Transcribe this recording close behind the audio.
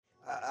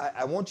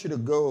I want you to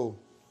go.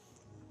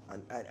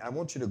 I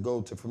want you to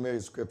go to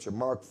familiar scripture,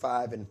 Mark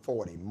 5 and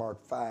 40.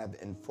 Mark 5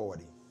 and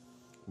 40.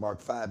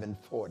 Mark 5 and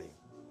 40.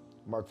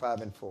 Mark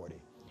 5 and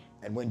 40.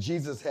 And when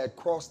Jesus had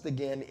crossed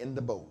again in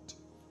the boat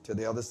to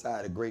the other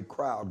side, a great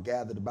crowd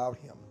gathered about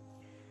him,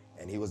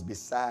 and he was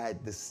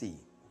beside the sea.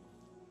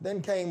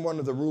 Then came one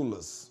of the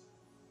rulers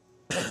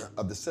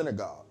of the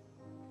synagogue.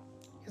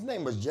 His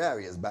name was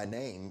Jairus by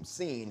name.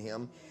 Seeing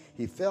him,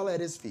 he fell at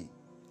his feet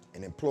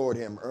and implored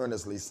him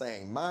earnestly,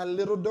 saying, "My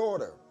little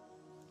daughter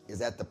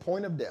is at the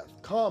point of death.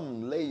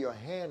 Come, lay your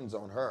hands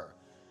on her,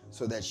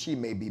 so that she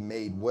may be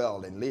made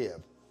well and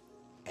live."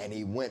 And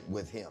he went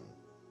with him.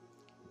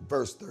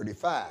 Verse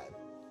 35,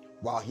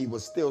 while he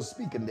was still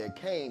speaking, there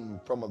came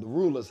from the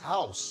ruler's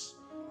house,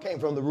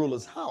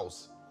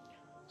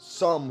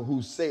 some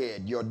who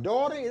said, "Your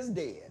daughter is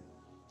dead.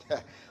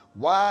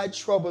 Why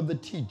trouble the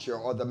teacher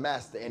or the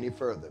master any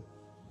further?"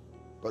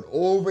 But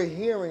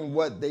overhearing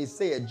what they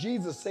said,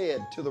 Jesus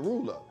said to the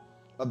ruler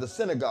of the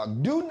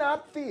synagogue, "Do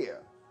not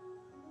fear,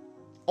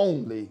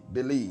 only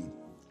believe."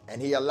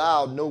 And he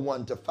allowed no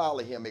one to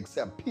follow him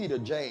except Peter,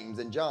 James,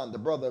 and John, the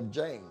brother of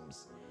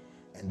James.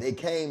 And they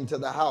came to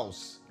the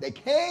house.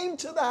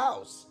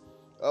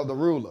 Of the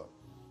ruler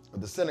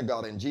of the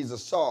synagogue. And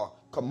Jesus saw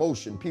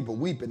commotion, people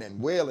weeping and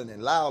wailing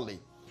and loudly.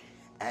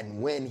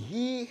 And when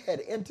he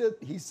had entered,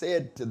 he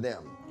said to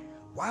them,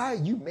 "Why are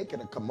you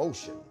making a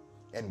commotion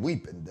and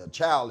weeping? The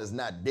child is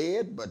not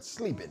dead, but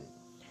sleeping."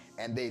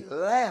 And they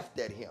laughed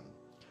at him.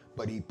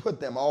 But he put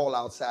them all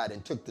outside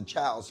and took the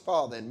child's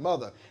father and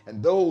mother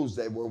and those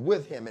that were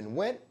with him and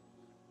went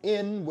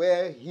in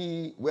where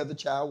the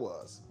child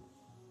was.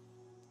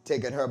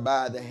 Taking her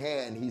by the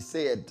hand, he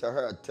said to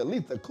her,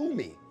 "Talitha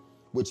Kumi,"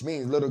 which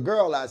means, "Little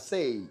girl, I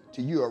say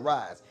to you,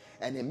 arise."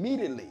 And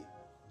immediately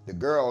the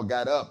girl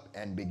got up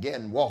and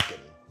began walking,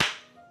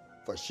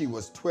 for she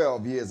was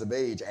 12 years of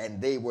age,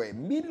 and they were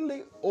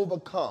immediately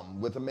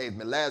overcome with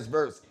amazement. Last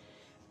verse.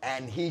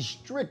 And he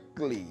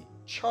strictly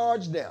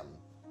charged them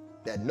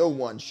that no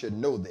one should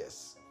know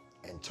this,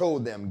 and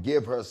told them,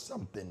 "Give her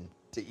something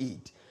to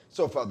eat."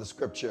 So far the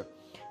scripture.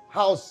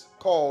 House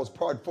Calls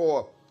Part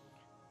 4.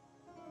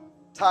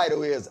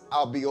 Title is,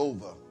 "I'll be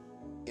over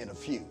in a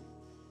few."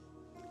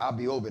 I'll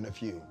be over in a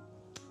few.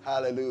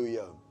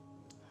 Hallelujah.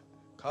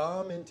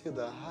 Come into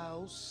the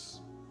house.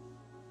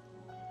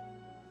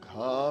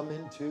 Come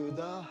into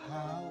the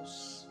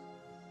house.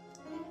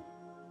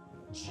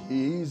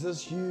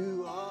 Jesus,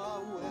 you are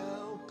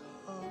welcome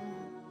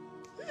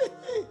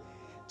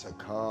to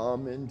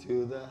come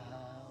into the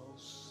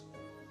house.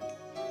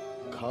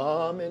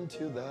 Come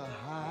into the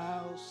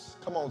house.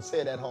 Come on,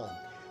 say it at home.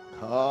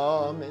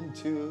 Come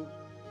into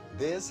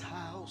this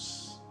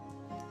house.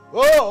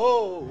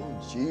 Oh,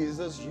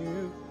 Jesus,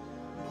 you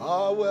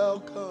are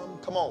welcome.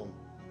 Come on.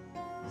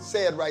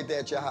 Say it right there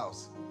at your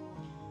house.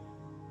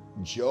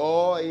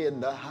 Joy in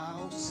the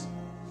house.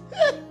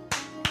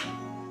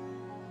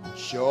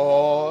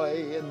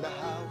 Joy in the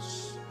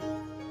house.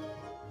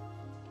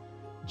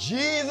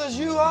 Jesus,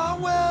 you are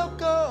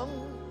welcome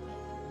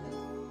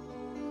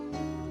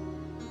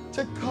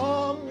to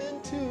come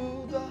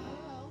into the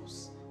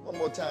house. One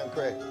more time,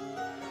 Craig.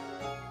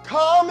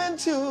 Come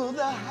into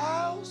the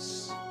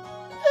house.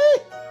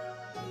 Hey.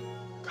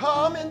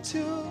 Come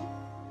into.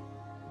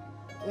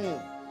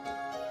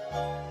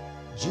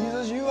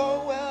 Jesus, you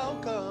are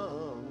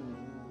welcome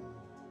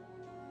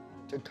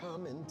to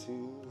come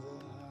into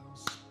the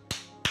house.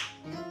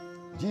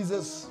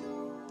 Jesus,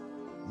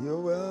 you're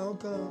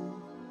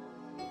welcome.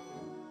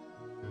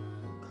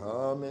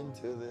 Come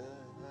into the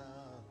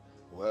house.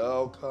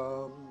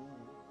 Welcome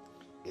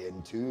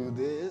into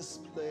this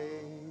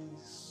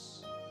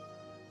place.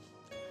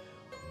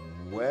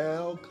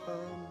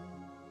 Welcome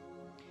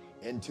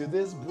into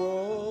this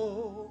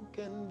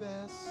broken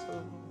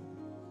vessel.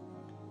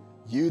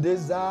 You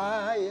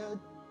desire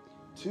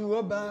to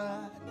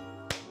abide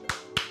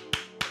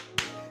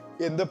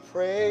in the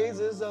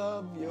praises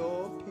of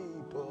your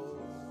people.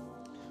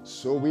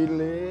 So we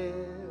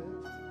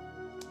lift,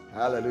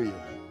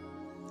 hallelujah,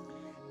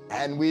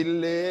 and we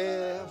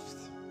lift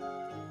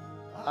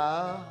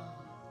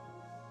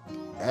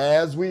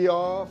as we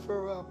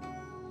offer up,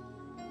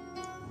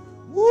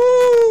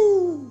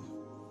 woo,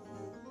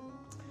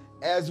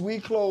 as we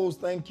close.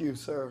 Thank you,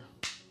 sir.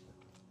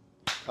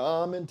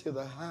 Come into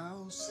the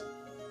house.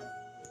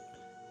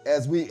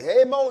 As we,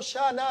 hey,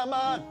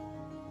 Moshanaman,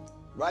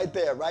 right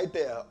there, right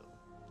there.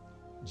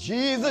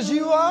 Jesus,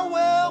 you are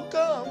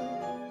welcome.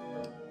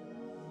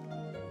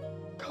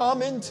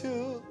 Come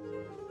into,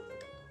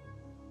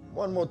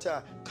 one more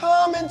time.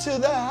 Come into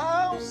the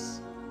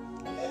house.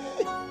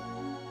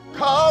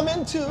 Come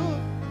into,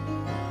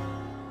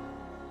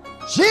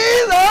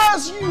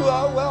 Jesus, you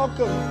are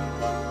welcome.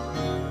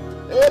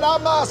 And our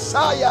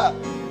Messiah,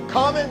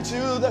 come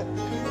into the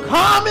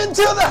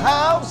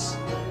house.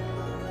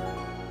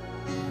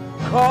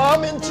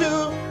 Come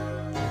into,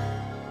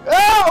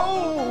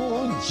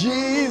 oh,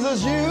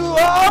 Jesus, you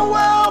are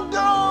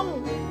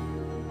welcome.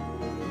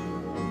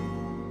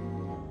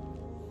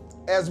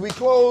 As we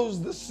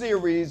close the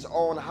series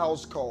on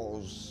house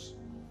calls,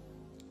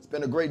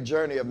 been a great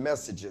journey of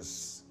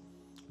messages.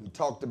 We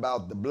talked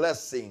about the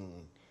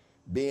blessing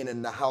being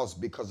in the house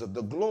because of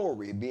the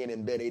glory being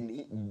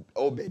in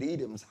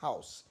Obed-Edom's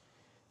house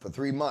for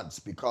 3 months,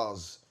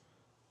 because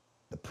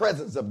the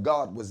presence of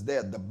God was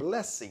there. The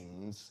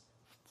blessings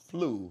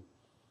flowed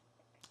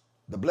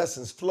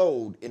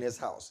in his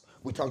house.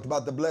 We talked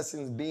about the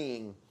blessings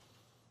being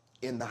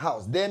in the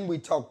house. Then we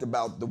talked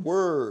about the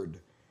word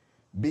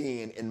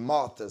being in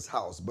Martha's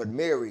house. But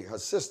Mary, her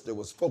sister,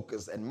 was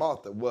focused, and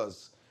Martha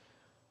was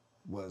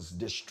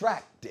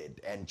distracted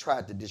and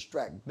tried to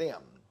distract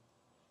them.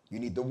 You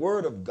need the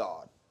word of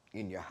God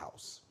in your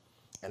house.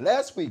 And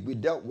last week we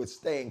dealt with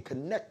staying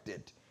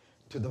connected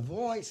to the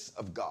voice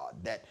of God,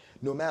 that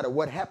no matter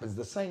what happens,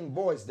 the same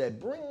voice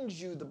that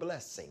brings you the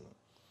blessing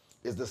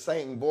is the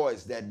same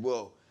voice that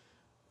will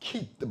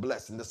keep the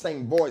blessing, the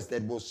same voice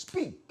that will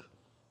speak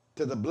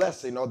to the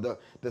blessing or the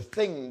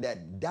thing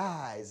that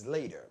dies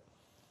later.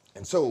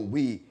 And so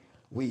we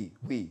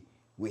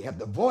have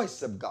the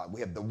voice of God. We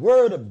have the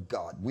word of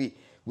God. We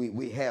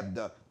have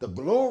the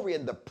glory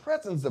and the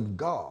presence of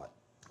God.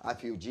 I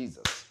feel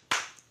Jesus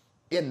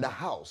in the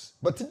house.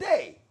 But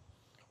today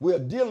we're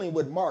dealing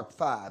with Mark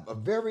 5, a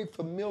very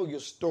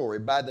familiar story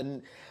by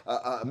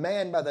a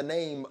man by the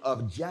name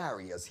of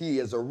Jairus. He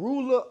is a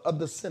ruler of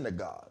the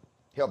synagogue.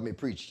 Help me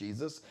preach,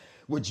 Jesus.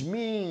 Which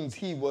means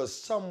he was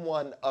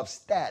someone of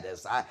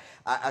status.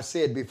 I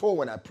said before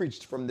when I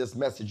preached from this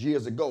message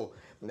years ago,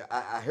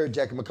 I heard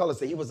Jackie McCullough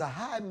say he was a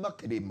high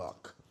muckety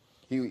muck.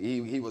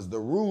 He was the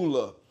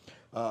ruler,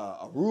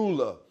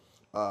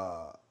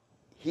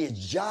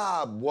 his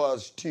job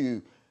was to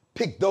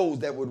pick those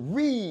that would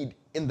read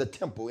in the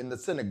temple, in the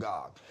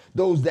synagogue,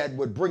 those that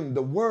would bring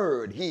the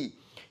word. He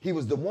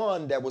was the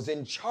one that was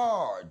in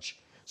charge.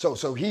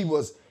 So he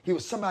was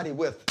somebody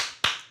with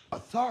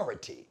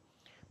authority.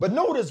 But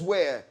notice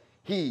where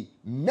he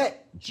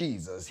met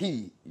Jesus.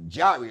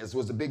 Jairus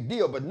was a big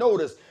deal, but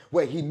notice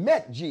where he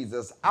met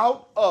Jesus,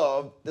 out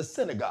of the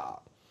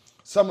synagogue.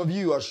 Some of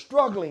you are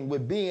struggling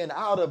with being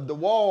out of the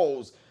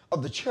walls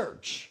of the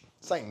church.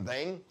 Same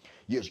thing.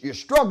 You're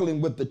struggling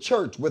with the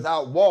church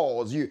without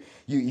walls. You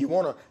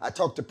want to, I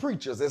talk to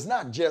preachers. It's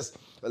not just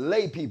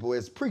lay people,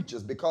 it's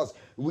preachers, because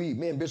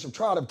me and Bishop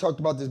Trout have talked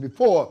about this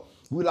before.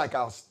 We like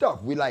our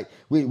stuff. We like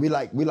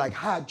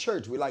high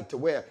church. We like to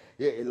wear,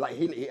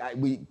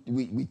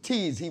 we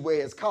tease. He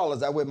wears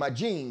collars. I wear my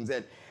jeans,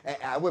 and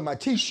I wear my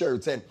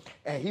t-shirts, and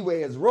he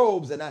wears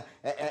robes, and I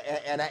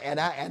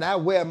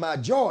wear my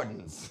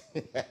Jordans.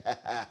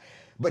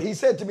 But he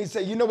said to me,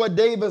 you know what,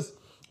 Davis?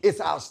 It's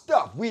our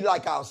stuff. We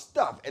like our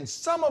stuff. And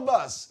some of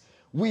us,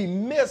 we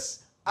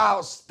miss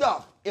our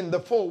stuff in the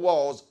four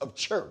walls of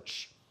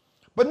church.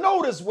 But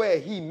notice where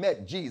he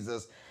met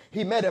Jesus.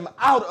 He met him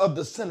out of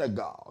the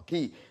synagogue.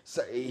 He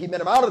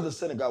met him out of the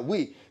synagogue.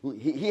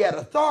 He had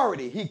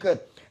authority. He could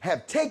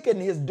have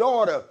taken his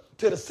daughter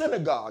to the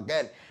synagogue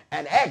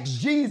and asked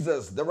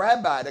Jesus, the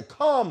rabbi, to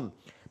come.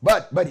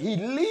 But he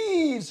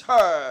leaves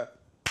her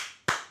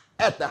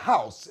at the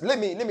house. Let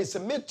me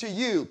submit to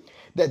you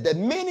that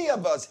many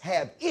of us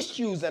have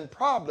issues and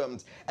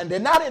problems, and they're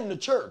not in the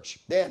church.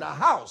 They're in a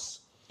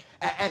house.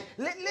 And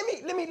let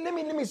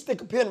me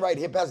stick a pin right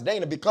here, Pastor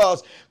Dana,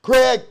 because,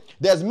 Craig,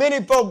 there's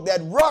many folk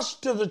that rush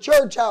to the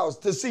church house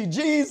to see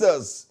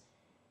Jesus,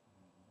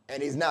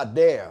 and he's not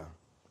there.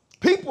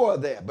 People are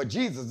there, but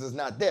Jesus is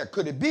not there.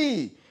 Could it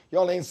be,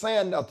 y'all ain't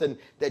saying nothing,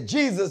 that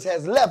Jesus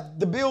has left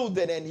the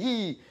building and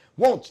he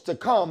wants to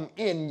come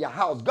in your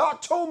house?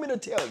 God told me to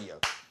tell you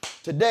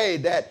today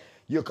that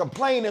you're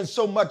complaining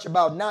so much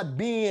about not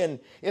being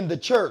in the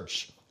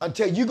church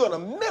until you're going to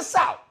miss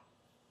out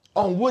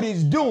on what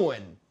he's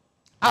doing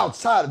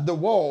outside of the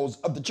walls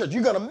of the church.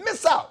 You're going to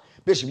miss out.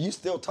 Bishop, you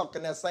still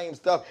talking that same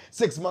stuff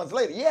 6 months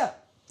later? Yeah,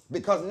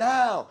 because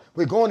now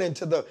we're going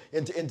into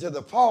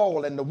the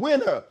fall and the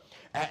winter,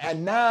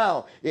 and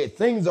now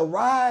things are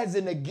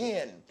rising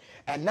again.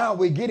 And now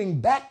we're getting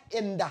back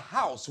in the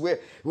house. We're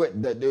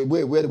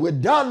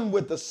done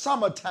with the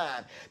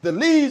summertime. The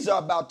leaves are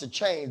about to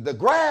change. The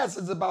grass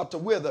is about to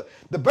wither.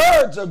 The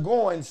birds are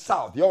going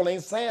south. Y'all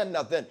ain't saying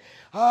nothing.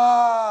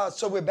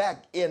 So we're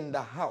back in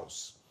the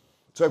house.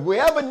 So if we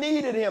ever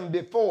needed him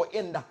before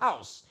in the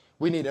house,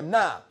 we need him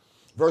now.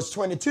 Verse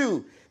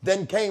 22,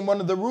 then came one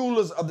of the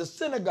rulers of the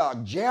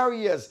synagogue,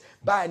 Jairus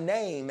by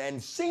name,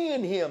 and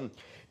seeing him,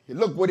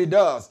 look what he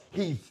does.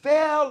 He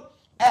fell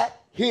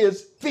at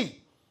his feet.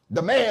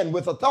 The man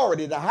with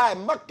authority, the high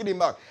muckety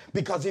muck,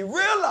 because he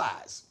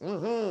realized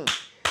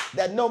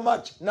that no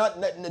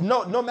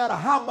matter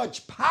how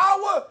much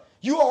power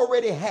you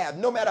already have,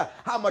 no matter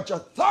how much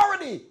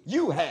authority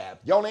you have,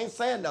 y'all ain't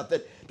saying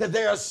nothing, that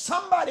there's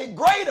somebody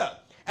greater.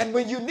 And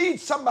when you need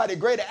somebody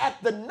greater,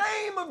 at the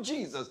name of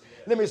Jesus,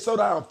 let me slow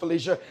down,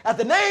 Felicia. At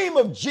the name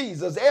of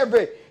Jesus,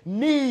 every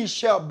knee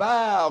shall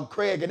bow,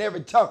 Craig, and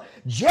every tongue.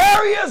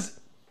 Jairus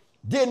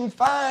didn't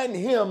find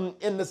him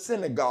in the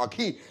synagogue.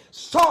 He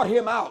sought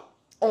him out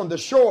on the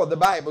shore, the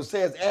Bible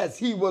says, as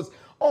he was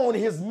on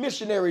his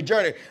missionary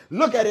journey.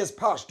 Look at his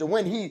posture.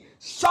 When he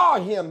saw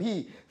him,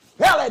 he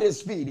fell at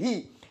his feet.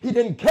 He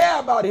didn't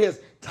care about his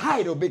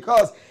title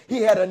because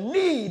he had a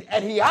need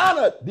and he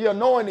honored the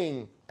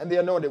anointing and the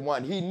anointed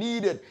one. He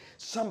needed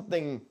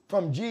something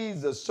from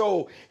Jesus,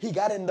 so he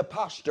got in the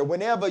posture.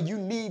 Whenever you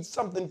need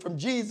something from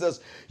Jesus,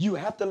 you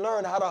have to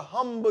learn how to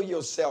humble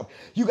yourself.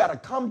 You got to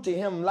come to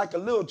him like a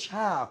little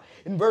child.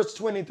 In verse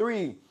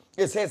 23,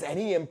 it says, and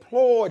he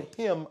implored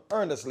him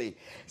earnestly,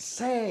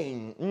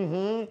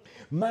 saying,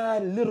 my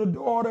little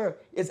daughter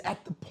is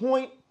at the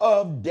point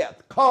of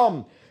death.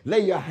 Come,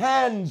 lay your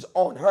hands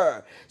on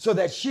her so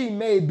that she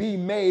may be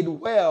made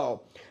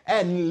well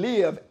and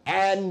live.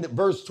 And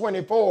verse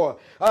 24,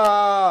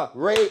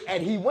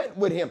 and he went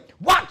with him.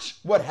 Watch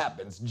what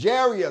happens.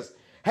 Jairus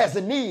has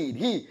a need.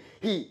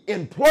 He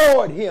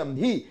implored him.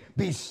 He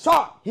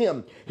besought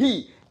him.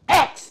 He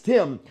asked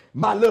him,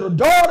 my little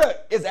daughter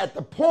is at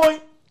the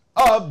point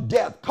of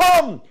death.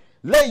 Come,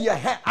 lay your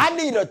hand. I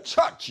need a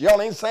church.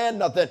 Y'all ain't saying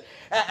nothing.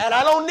 And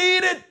I don't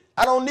need it.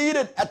 I don't need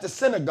it at the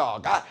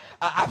synagogue.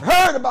 I've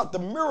heard about the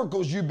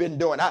miracles you've been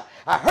doing.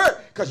 I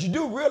heard, because you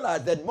do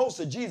realize that most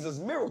of Jesus'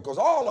 miracles,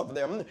 all of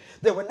them,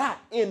 they were not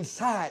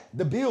inside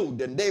the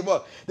building. They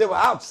were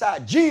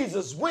outside.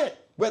 Jesus went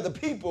where the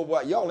people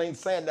were. Y'all ain't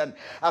saying that.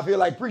 I feel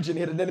like preaching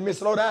here today. Let me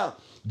slow down.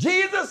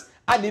 Jesus,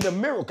 I need a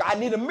miracle. I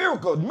need a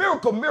miracle.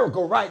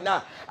 Miracle right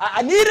now.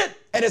 I need it,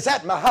 and it's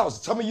at my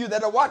house. Some of you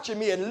that are watching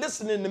me and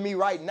listening to me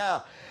right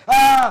now,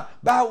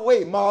 by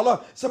way,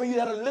 Marla, some of you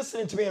that are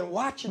listening to me and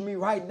watching me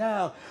right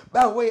now,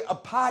 by way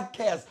of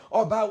podcast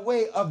or by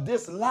way of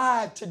this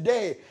live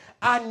today,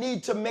 I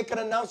need to make an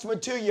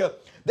announcement to you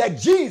that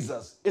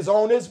Jesus is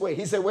on his way.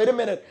 He said, wait a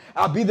minute,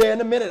 I'll be there in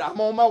a minute. I'm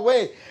on my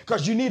way,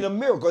 because you need a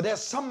miracle.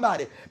 There's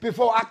somebody,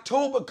 before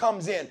October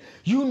comes in,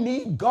 you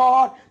need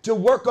God to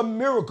work a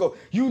miracle.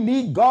 You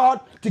need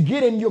God to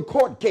get in your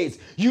court case.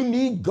 You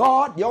need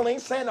God. Y'all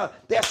ain't saying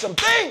there's some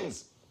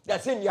things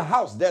that's in your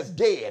house that's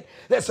dead.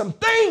 There's some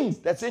things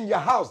that's in your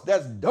house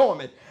that's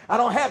dormant. I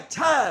don't have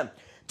time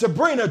to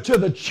bring her to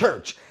the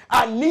church.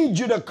 I need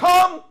you to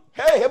come,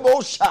 hey,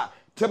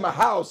 to my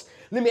house.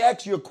 Let me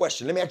ask you a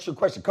question.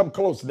 Come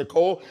close,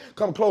 Nicole.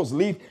 Come close,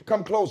 Leaf.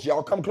 Come close,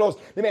 y'all. Come close.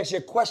 Let me ask you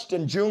a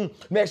question, June.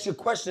 Let me ask you a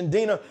question,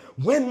 Dina.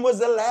 When was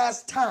the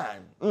last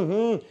time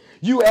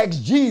you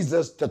asked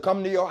Jesus to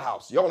come to your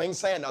house? Y'all ain't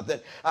saying nothing.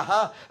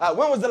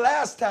 When was the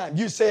last time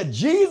you said,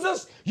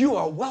 Jesus, you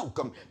are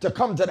welcome to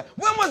come to that?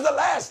 When was the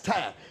last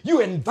time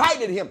you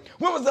invited him?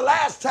 When was the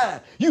last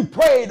time you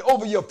prayed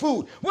over your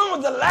food? When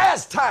was the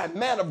last time,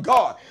 man of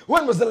God?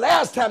 When was the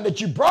last time that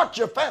you brought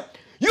your family?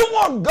 You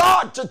want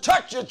God to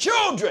touch your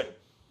children.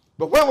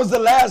 But when was the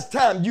last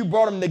time you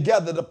brought them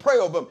together to pray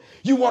over them?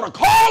 You want to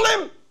call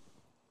him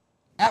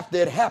after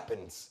it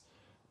happens.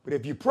 But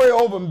if you pray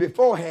over them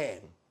beforehand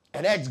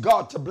and ask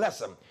God to bless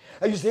them.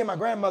 I used to hear my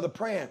grandmother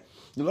praying,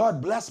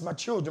 Lord, bless my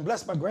children,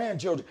 bless my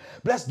grandchildren,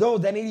 bless those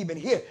that ain't even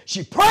here.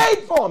 She prayed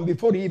for them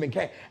before they even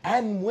came.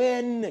 And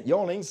when,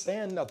 y'all ain't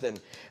saying nothing.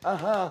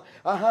 And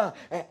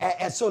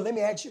so let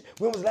me ask you,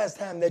 when was the last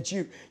time that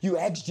you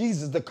asked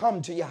Jesus to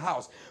come to your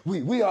house?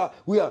 We are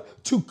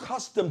too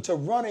accustomed to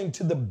running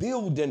to the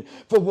building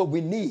for what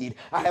we need.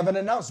 I have an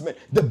announcement.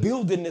 The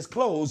building is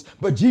closed,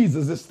 but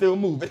Jesus is still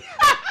moving.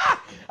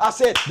 I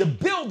said, the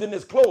building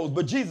is closed,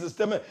 but Jesus is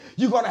still moving.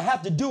 You're going to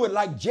have to do it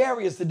like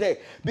Jairus today,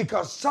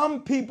 because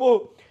some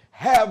people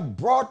have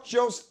brought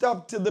your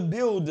stuff to the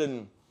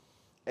building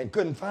and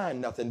couldn't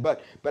find nothing.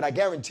 But I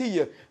guarantee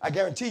you,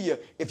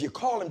 if you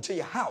call him to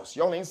your house,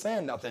 y'all ain't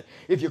saying nothing.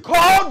 If you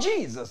call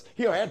Jesus,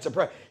 he'll answer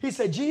prayer. He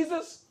said,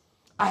 Jesus,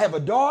 I have a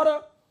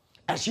daughter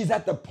and she's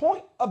at the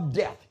point of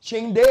death. She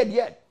ain't dead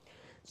yet.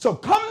 So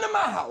come to my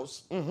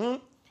house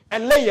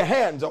and lay your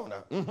hands on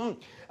her.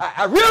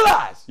 I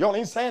realize, y'all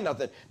ain't saying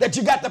nothing, that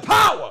you got the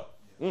power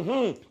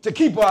to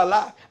keep her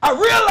alive. I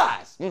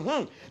realize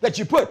that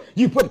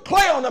you put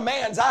clay on a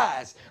man's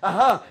eyes,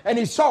 and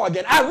he saw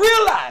again. I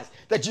realize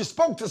that you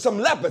spoke to some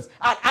lepers.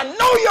 I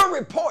know your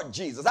report,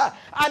 Jesus.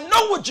 I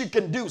know what you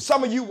can do.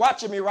 Some of you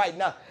watching me right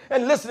now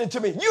and listening to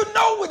me, you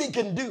know what he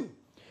can do.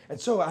 And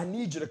so I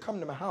need you to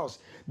come to my house.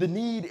 The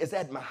need is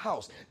at my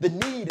house. The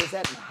need is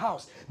at my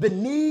house. The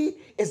need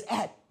is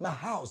at my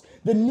house.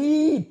 The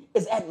need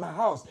is at my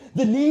house.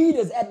 The need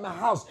is at my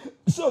house.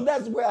 So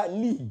that's where I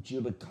need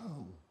you to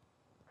come.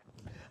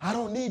 I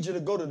don't need you to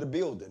go to the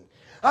building.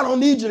 I don't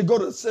need you to go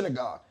to the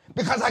synagogue,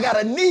 because I got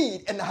a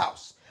need in the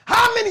house.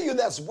 How many of you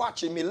that's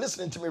watching me,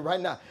 listening to me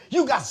right now,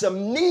 you got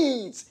some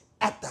needs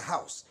at the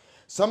house?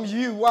 Some of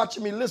you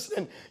watching me,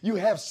 listening, you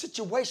have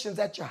situations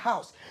at your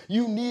house.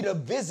 You need a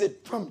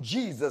visit from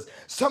Jesus.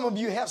 Some of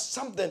you have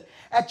something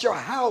at your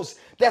house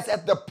that's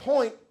at the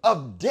point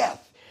of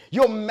death.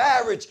 Your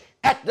marriage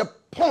at the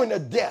point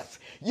of death.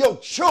 Your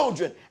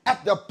children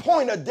at the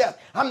point of death.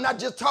 I'm not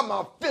just talking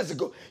about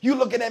physical. You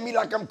looking at me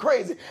like I'm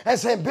crazy and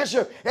saying,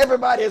 Bishop,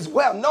 everybody is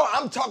well. No,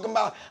 I'm talking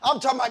about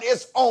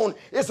it's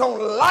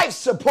on life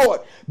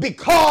support,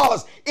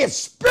 because it's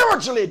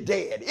spiritually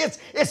dead.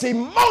 It's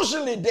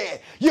emotionally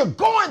dead. You're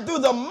going through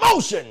the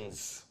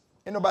motions.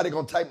 Ain't nobody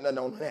gonna type nothing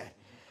on that.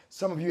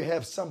 Some of you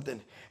have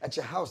something at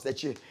your house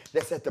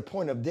that's at the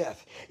point of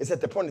death. It's at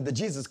the point that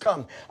Jesus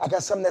come. I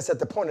got something that's at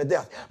the point of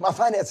death. My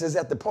finances is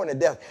at the point of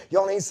death.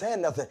 Y'all ain't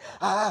saying nothing.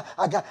 I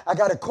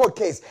got a court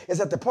case. It's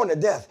at the point of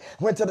death.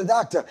 Went to the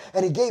doctor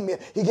and he gave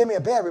me a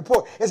bad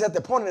report. It's at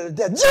the point of the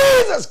death.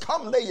 Jesus,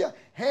 come lay your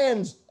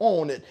hands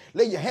on it.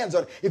 Lay your hands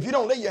on it. If you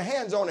don't lay your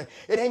hands on it,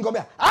 it ain't gonna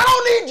be. I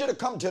don't need you to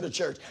come to the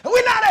church. And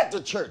we're not at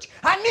the church.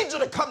 I need you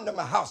to come to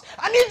my house.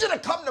 I need you to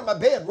come to my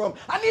bedroom.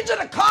 I need you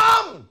to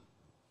come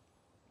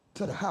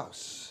to the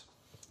house.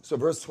 So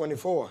verse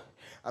 24,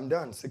 I'm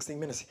done, 16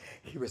 minutes.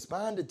 He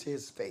responded to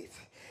his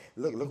faith.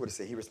 Look what it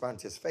said. He responded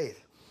to his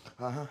faith.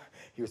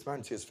 He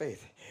responded to his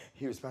faith.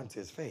 He responded to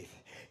his faith.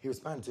 He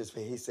responded to his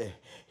faith.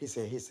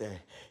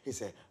 He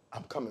said,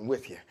 I'm coming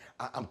with you.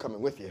 I'm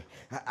coming with you.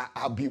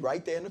 I'll be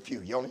right there in a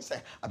few. You only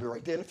say, I'll be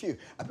right there in a few.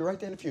 I'll be right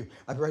there in a few.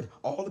 I'll be right,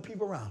 all the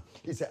people around.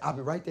 He said, I'll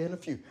be right there in a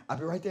few. I'll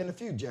be right there in a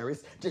few, Jerry.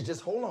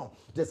 Just hold on.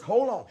 Just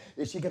hold on.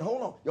 If she can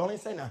hold on. You only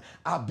say now,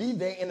 I'll be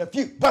there in a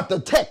few. But the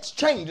text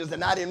changes,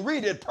 and I didn't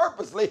read it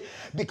purposely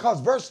because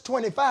verse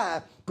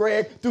 25,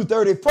 Greg, through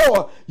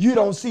 34, you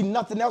don't see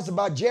nothing else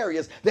about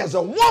Jairus. There's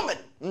a woman.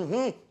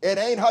 It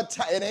ain't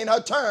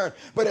her turn,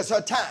 but it's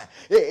her time.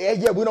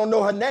 Yeah, we don't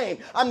know her name.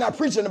 I'm not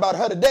preaching about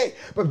her today,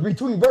 but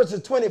between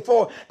verses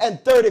 24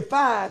 and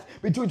 35,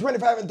 between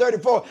 25 and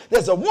 34,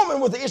 there's a woman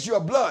with the issue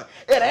of blood.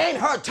 It ain't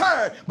her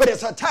turn, but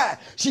it's her time.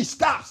 She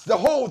stops the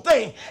whole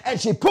thing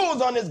and she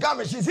pulls on his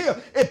garment. She's here.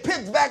 It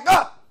picks back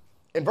up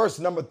in verse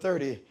number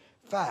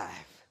 35.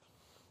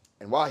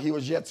 And while he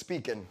was yet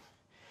speaking,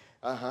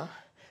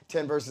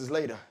 10 verses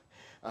later,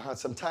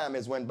 some time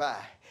has went by.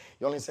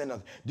 You only say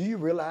nothing. Do you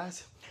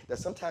realize that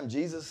sometimes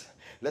Jesus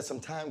let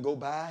some time go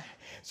by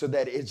so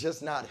that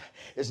it's not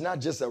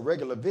just a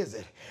regular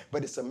visit,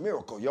 but it's a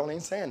miracle? You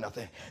ain't saying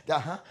nothing.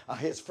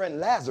 His friend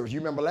Lazarus,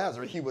 you remember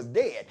Lazarus, he was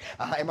dead.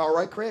 Am I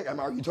right, Craig?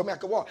 You told me I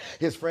could walk.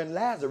 His friend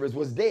Lazarus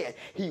was dead.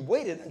 He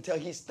waited until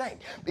he stank,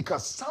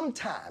 because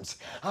sometimes,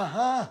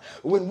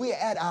 when we're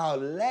at our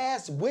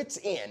last wit's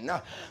end,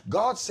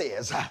 God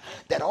says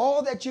that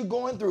all that you're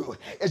going through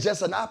is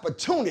just an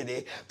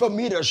opportunity for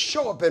me to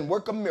show up and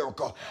work a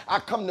miracle. I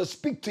come to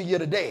speak to you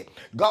today.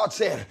 God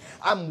said,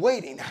 I'm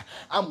waiting.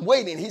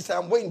 He said,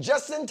 I'm waiting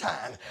just in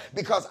time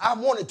because I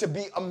want it to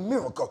be a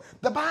miracle.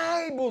 The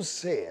Bible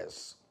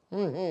says,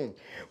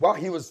 while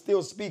he was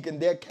still speaking,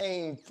 there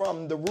came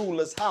from the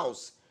ruler's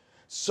house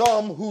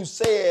some who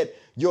said,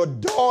 your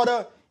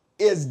daughter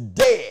is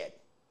dead.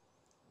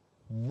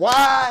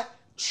 Why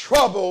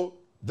trouble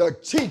the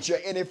teacher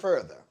any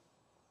further?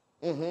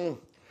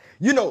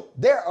 You know,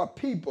 there are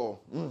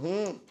people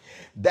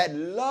that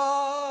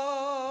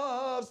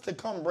loves to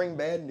come bring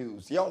bad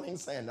news. Y'all ain't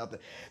saying nothing.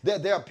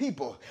 There are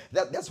people,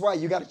 that's why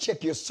you got to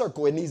check your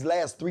circle in these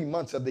last 3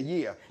 months of the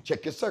year.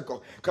 Check your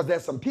circle, because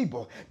there's some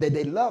people that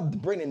they love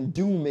bringing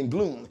doom and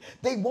gloom.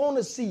 They want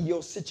to see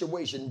your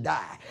situation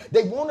die.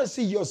 They want to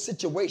see your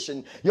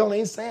situation, y'all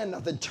ain't saying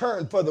nothing,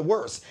 turn for the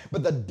worse.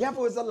 But the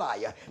devil is a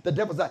liar. The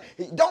devil's a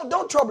liar.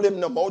 Don't trouble him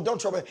no more.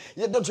 Don't trouble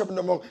him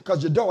no more,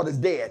 because your daughter's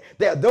dead.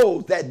 There are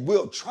those that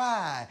will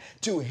try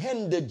to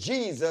hinder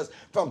Jesus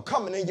from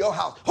coming in your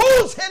house.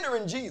 Who's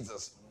hindering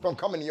Jesus from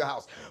coming to your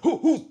house?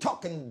 Who's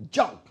talking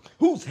junk?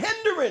 Who's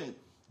hindering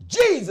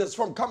Jesus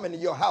from coming to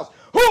your house?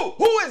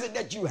 Who is it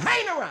that you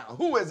hang around?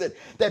 Who is it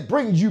that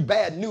brings you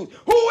bad news?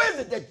 Who is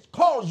it that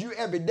calls you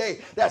every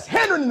day that's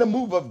hindering the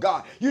move of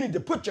God? You need to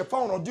put your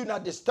phone on Do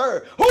Not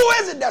Disturb. Who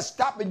is it that's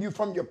stopping you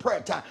from your prayer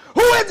time?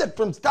 Who is it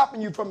from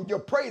stopping you from your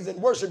praise and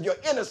worship, your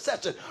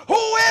intercession? Who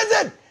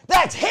is it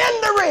that's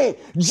hindering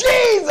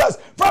Jesus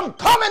from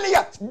coming to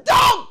you?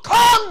 Don't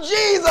come,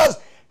 Jesus.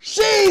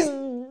 She's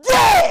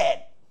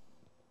dead.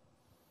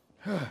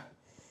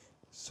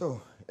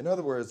 So, in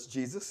other words,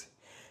 Jesus,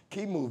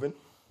 keep moving.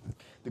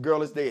 The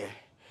girl is dead.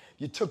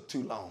 You took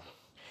too long.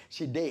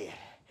 She dead.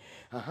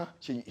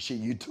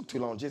 You took too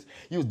long.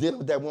 You was dealing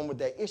with that woman with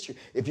that issue.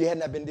 If you had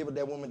not been dealing with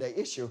that woman with that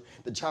issue,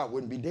 the child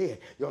wouldn't be dead.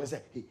 You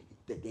understand?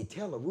 They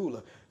tell the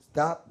ruler,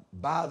 stop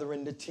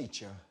bothering the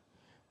teacher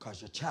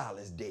because your child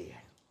is dead.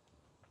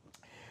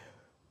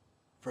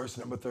 Verse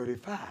number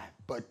 35.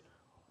 But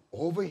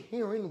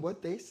overhearing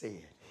what they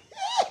said,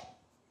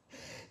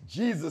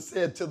 Jesus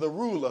said to the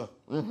ruler,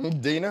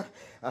 Dina,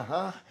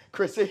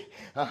 Chrissy,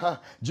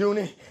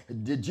 Junie,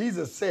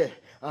 Jesus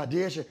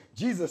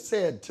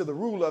said to the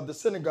ruler of the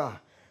synagogue,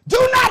 do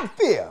not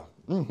fear.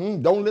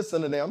 Don't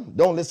listen to them.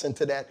 Don't listen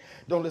to that.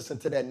 Don't listen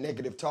to that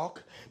negative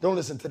talk. Don't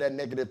listen to that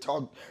negative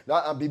talk.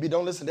 BB,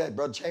 don't listen to that,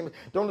 Brother Chambers.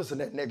 Don't listen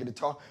to that negative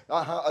talk.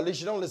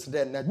 Alicia, don't listen to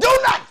that. Do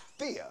not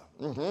fear.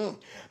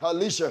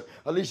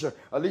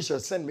 Alicia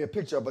sent me a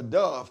picture of a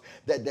dove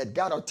that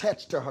got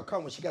attached to her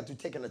car when she got through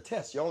taking a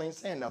test. Y'all ain't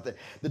saying nothing.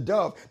 The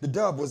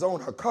dove was on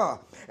her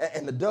car,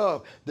 and the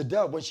dove,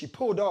 when she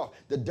pulled off,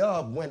 the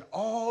dove went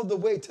all the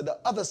way to the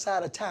other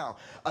side of town,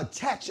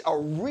 attached a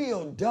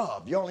real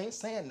dove. Y'all ain't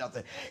saying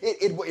nothing.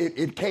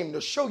 It came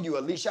to show you,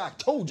 Alicia, I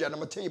told you, and I'm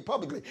going to tell you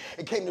publicly,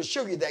 it came to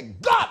show you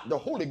that God, the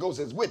Holy Ghost,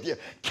 is with you.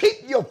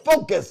 Keep your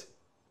focus.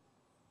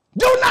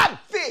 Do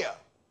not fear.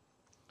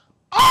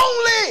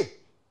 Only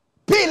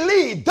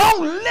Believe.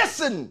 Don't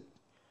listen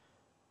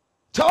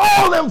to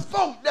all them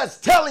folk that's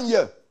telling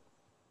you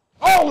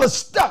all the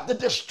stuff, the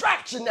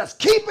distraction that's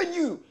keeping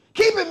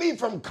me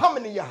from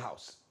coming to your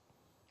house.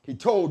 He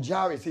told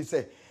Jairus, he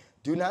said,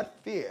 do not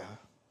fear,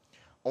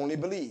 only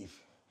believe.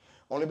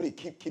 Only believe.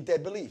 Keep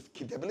that belief.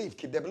 Keep that belief.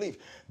 Keep that belief.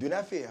 Do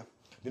not fear.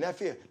 Do not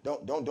fear.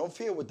 Don't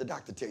fear what the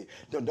doctor tell you.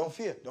 Don't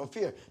fear. Don't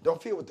fear. Don't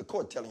fear what the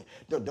court telling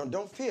you.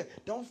 Don't fear.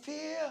 Don't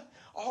fear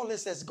all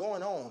this that's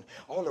going on.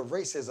 All the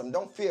racism.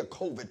 Don't fear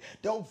COVID.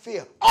 Don't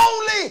fear.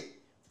 Only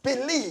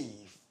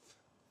believe.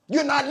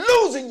 You're not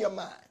losing your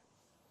mind.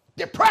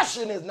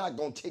 Depression is not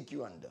going to take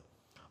you under.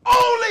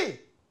 Only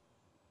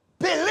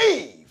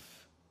believe.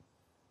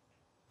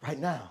 Right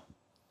now,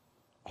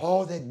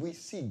 all that we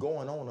see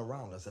going on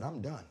around us, and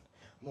I'm done.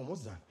 I'm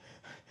almost done.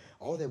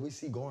 All that we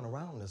see going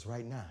around us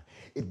right now,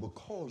 it will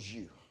cause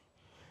you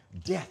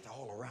death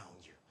all around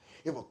you.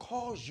 It will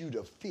cause you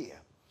to fear.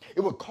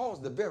 It will cause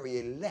the very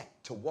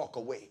elect to walk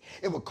away.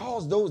 It will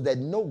cause those that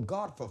know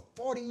God for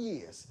 40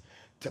 years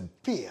to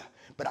fear.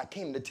 But I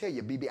came to tell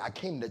you, BB, I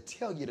came to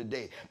tell you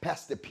today,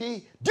 Pastor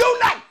P, do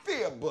not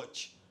fear,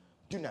 Butch.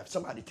 Do not.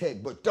 Somebody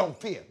tag Butch, don't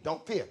fear,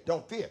 don't fear,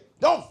 don't fear,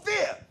 don't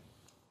fear.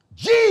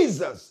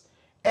 Jesus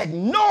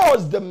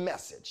ignores the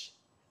message.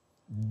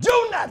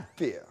 Do not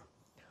fear.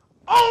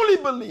 Only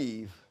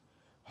believe.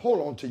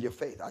 Hold on to your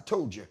faith. I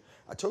told you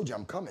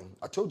I'm coming.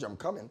 I told you I'm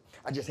coming.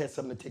 I just had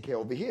something to take care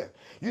of over here.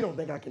 You don't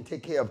think I can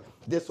take care of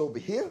this over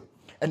here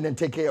and then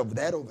take care of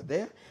that over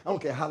there? I don't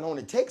care how long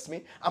it takes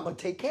me. I'm going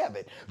to take care of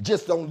it.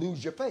 Just don't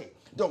lose your faith.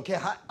 Don't care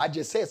how, I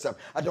just said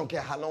something. I don't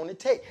care how long it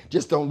takes.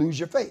 Just don't lose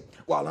your faith.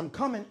 While I'm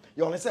coming,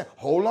 you understand?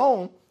 Hold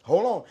on.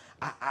 Hold on.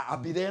 I'll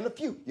be there in a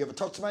few. You ever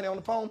talk to somebody on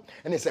the phone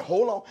and they say,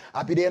 hold on,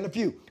 I'll be there in a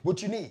few.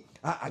 What you need?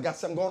 I got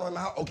something going on in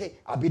my house. Okay,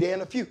 I'll be there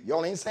in a few.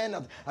 Y'all ain't saying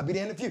nothing. I'll be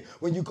there in a few.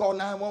 When you call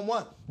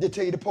 911, they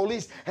tell you the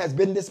police has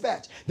been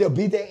dispatched. They'll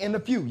be there in a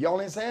few.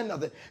 Y'all ain't saying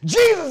nothing.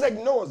 Jesus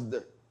ignores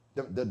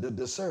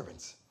the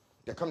servants.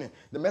 They're coming in.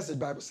 The Message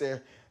Bible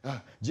said,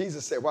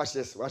 Jesus said, watch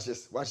this, watch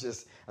this, watch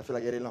this. I feel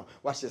like Eddie Long.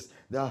 Watch this.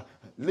 The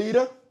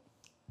leader,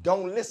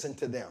 don't listen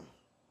to them.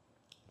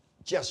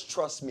 Just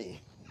trust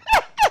me.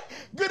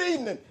 Good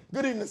evening.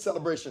 Good evening,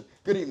 Celebration.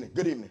 Good evening.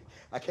 Good evening.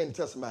 I came to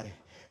tell somebody,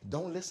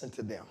 don't listen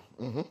to them.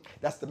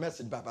 That's the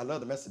Message Bible. I love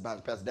the Message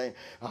Bible, Pastor Dane.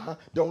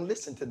 Don't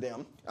listen to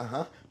them.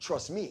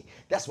 Trust me.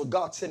 That's what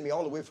God sent me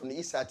all the way from the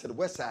east side to the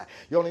west side.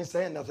 You ain't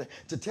saying nothing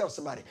to tell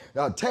somebody.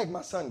 Tag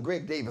my son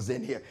Greg Davis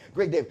in here.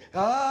 Greg Davis.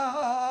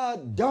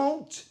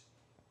 Don't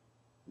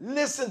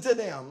listen to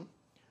them.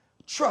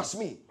 Trust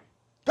me.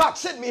 God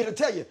sent me to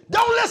tell you,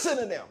 don't listen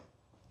to them.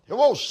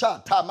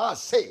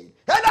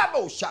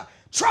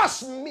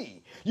 Trust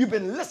me. You've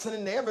been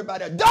listening to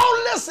everybody.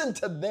 Don't listen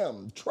to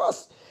them.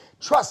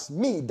 Trust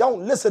me.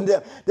 Don't listen to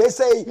them. They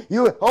say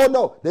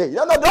don't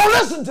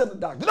listen to the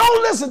doctor.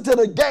 Don't listen to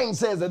the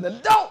gangsters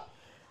and don't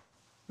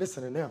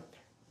listen to them.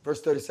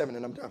 Verse 37,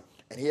 and I'm done.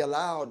 And he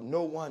allowed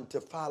no one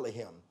to follow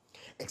him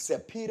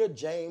except Peter,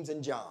 James,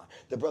 and John,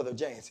 the brother of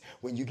James.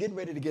 When you're getting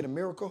ready to get a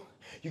miracle,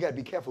 you got to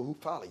be careful who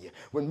follow you.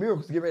 When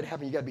miracles get ready to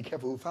happen, you got to be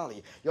careful who follow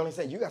you. You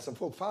understand? You got some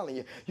folk following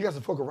you. You got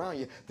some folk around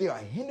you. They are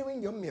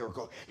hindering your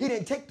miracle. He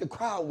didn't take the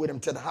crowd with him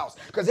to the house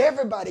because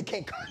everybody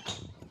can't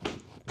come.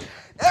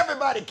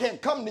 Everybody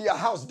can't come to your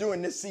house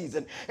during this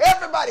season.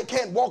 Everybody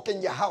can't walk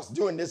in your house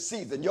during this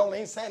season. Y'all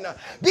ain't saying nothing.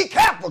 Be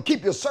careful.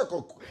 Keep your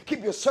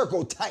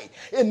circle tight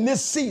in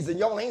this season.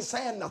 Y'all ain't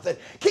saying nothing.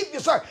 Keep your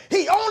circle.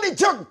 He only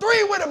took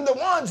 3 with him, the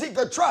ones he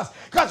could trust.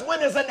 Because when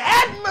there's an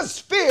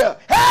atmosphere,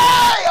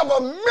 of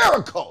a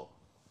miracle,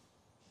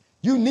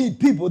 you need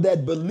people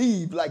that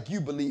believe like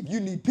you believe. You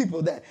need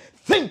people that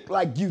think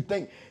like you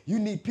think. You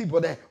need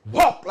people that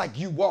walk like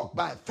you walk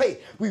by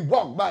faith. We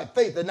walk by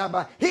faith and not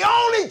by. He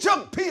only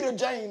took Peter,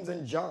 James,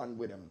 and John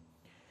with him.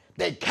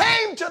 They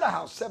came to the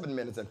house, 7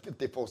 minutes and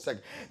 54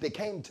 seconds. They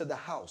came to the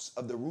house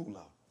of the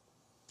ruler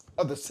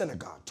of the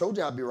synagogue. Told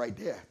you I'd be right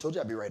there. Told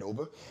you I'd be right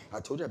over.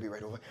 I told you I'd be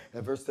right over.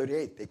 At verse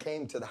 38, they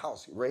came to the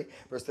house, Ray.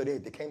 Verse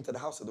 38, they came to the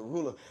house of the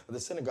ruler of the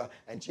synagogue,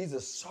 and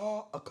Jesus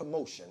saw a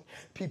commotion,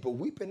 people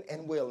weeping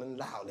and wailing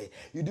loudly.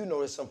 You do know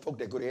there's some folk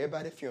that go to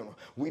everybody's funeral,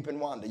 weeping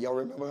Wanda. Y'all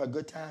remember her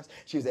good times?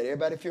 She was at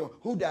everybody's funeral.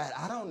 Who died?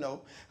 I don't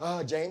know.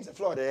 James in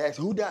Florida, they asked,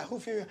 who died? Who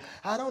funeral?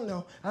 I don't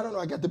know.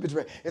 I got the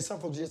obituary. And some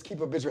folks just keep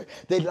a obituary.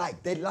 They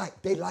like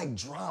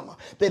drama.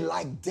 They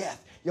like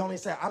death. You only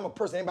say, I'm a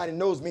person, anybody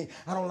knows me.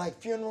 I don't like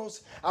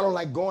funerals. I don't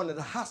like going to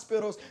the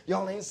hospitals.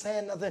 Y'all ain't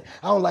saying nothing.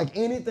 I don't like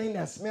anything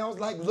that smells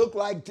like, look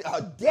like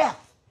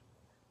death.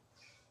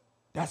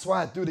 That's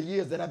why through the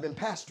years that I've been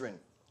pastoring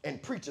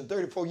and preaching,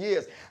 34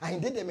 years, I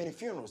ain't did that many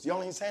funerals.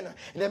 Y'all ain't saying nothing.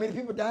 And that many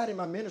people died in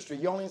my ministry.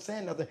 Y'all ain't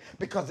saying nothing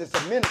because it's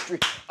a ministry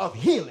of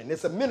healing.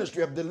 It's a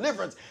ministry of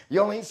deliverance.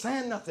 Y'all ain't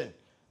saying nothing.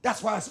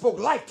 That's why I spoke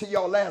life to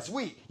y'all last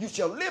week. You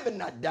shall live and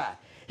not die.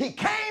 He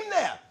came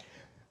there.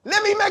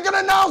 Let me make an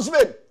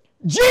announcement.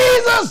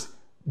 Jesus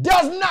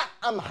does not,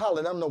 I'm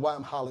hollering. I don't know why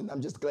I'm hollering.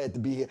 I'm just glad to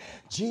be here.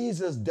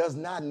 Jesus does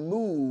not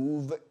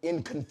move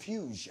in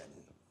confusion.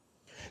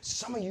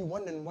 Some of you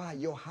wondering why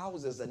your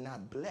houses are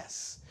not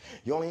blessed.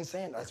 You only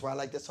saying that's why I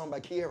like this song by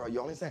Kiera. You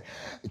only saying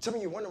some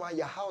of you wonder why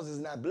your house is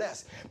not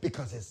blessed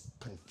because there's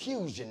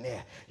confusion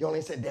there. You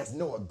only said there's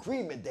no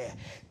agreement there.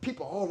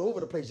 People all over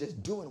the place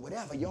just doing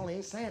whatever. You only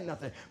ain't saying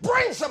nothing.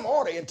 Bring some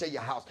order into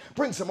your house.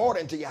 Bring some order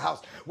into your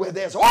house. Where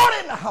there's order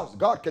in the house,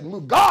 God can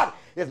move. God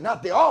is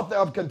not the author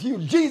of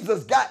confusion.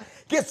 Jesus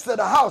gets to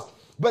the house,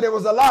 but it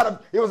was a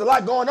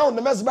lot going on.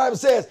 The Message Bible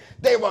says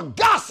they were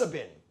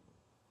gossiping.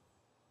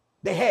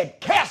 They had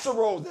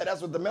casseroles there.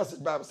 That's what the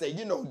Message Bible says.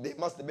 You know, they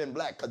must have been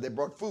black because they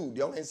brought food.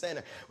 Y'all ain't saying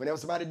that. Whenever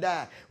somebody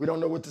died, we don't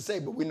know what to say,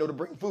 but we know to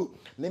bring food.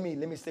 Let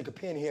me stick a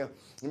pin here.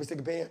 Let me stick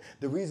a pin here.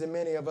 The reason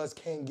many of us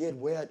can't get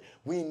what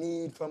we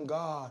need from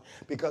God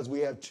because we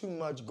have too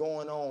much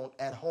going on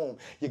at home.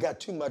 You got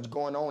too much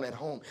going on at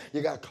home.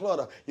 You got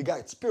clutter. You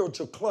got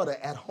spiritual clutter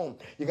at home.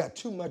 You got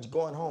too much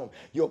going on.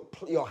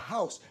 Your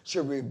house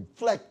should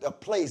reflect a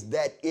place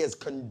that is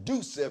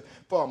conducive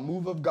for a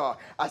move of God.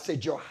 I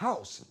said your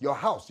house.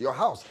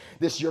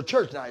 This is your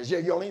church now.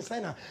 You only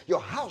saying now. Your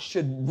house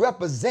should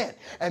represent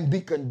and be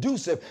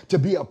conducive to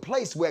be a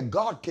place where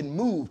God can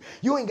move.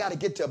 You ain't got to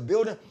get to a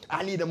building.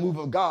 I need a move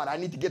of God. I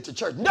need to get to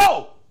church.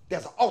 No!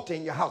 There's an altar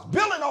in your house.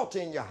 Build an altar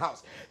in your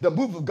house. The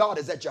move of God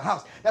is at your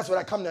house. That's what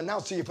I come to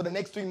announce to you for the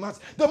next 3 months.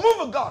 The move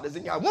of God is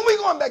in your house. When we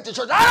going back to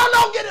church, I don't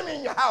know, get him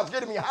in your house.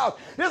 Get him in your house.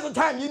 This is a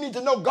time you need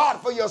to know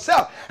God for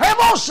yourself. Hey,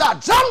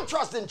 shot. Some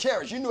trust in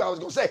chariots. You knew I was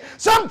going to say.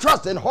 Some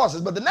trust in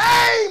horses, but the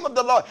name of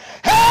the Lord.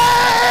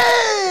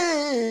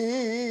 Hey!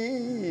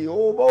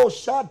 Oh,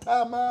 shot.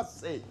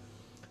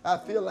 I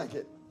feel like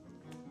it.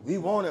 We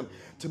want him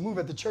to move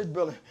at the church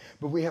building,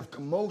 but we have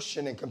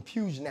commotion and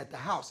confusion at the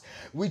house.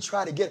 We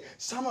try to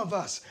some of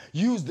us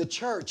use the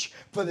church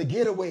for the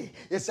getaway.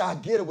 It's our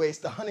getaway. It's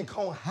the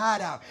honeycomb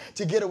hideout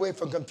to get away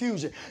from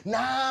confusion.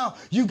 Now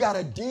you got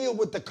to deal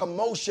with the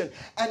commotion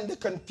and the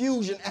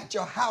confusion at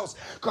your house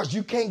because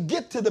you can't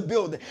get to the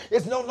building.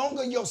 It's no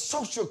longer your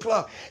social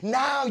club.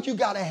 Now you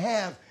got to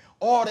have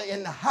order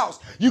in the house.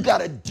 You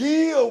got to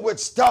deal with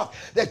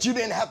stuff that you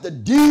didn't have to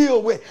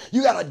deal with.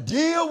 You got to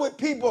deal with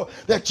people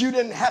that you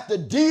didn't have to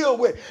deal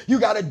with. You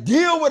got to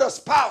deal with a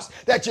spouse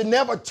that you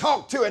never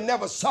talked to and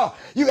never saw.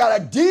 You got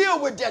to deal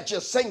with that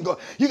you're single.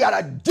 You got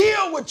to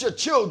deal with your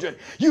children.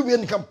 You've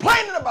been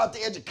complaining about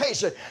the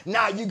education.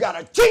 Now you got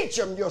to teach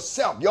them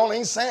yourself. You only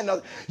ain't saying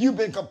nothing. You've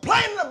been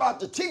complaining about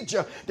the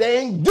teacher. They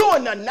ain't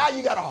doing nothing. Now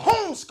you got to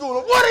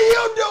homeschool them. What are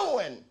you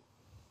doing?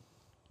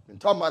 Been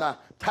talking about I'm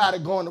tired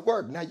of going to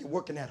work. Now you're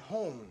working at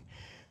home.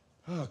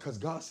 Because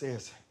God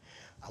says,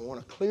 I want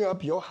to clear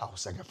up your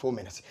house. I got 4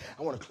 minutes.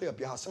 I want to clear up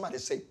your house. Somebody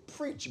say,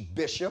 preach,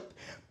 Bishop.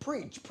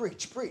 Preach,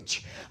 preach,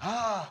 preach.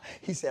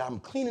 He said,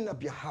 I'm cleaning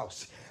up your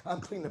house. I'm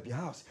cleaning up your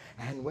house.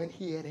 And when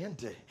he had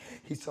entered,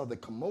 he saw the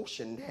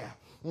commotion there.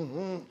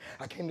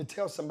 I came to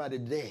tell somebody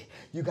today,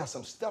 you got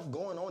some stuff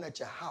going on at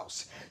your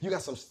house. You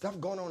got some stuff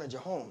going on at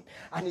your home.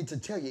 I need to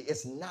tell you,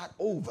 it's not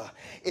over.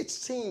 It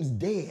seems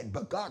dead,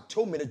 but God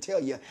told me to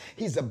tell you,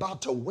 he's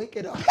about to wake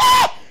it up.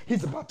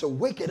 He's about to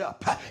wake it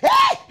up.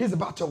 He's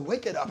about to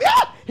wake it up.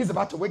 He's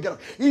about to wake it up.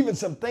 Even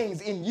some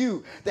things in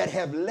you that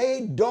have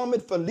laid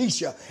dormant,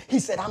 Felicia, he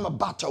said, I'm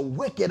about to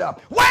wake it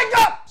up. Wake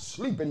up,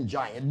 sleeping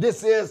giant.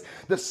 This is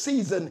the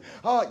season.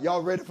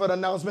 Y'all ready for the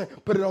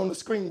announcement? Put it on the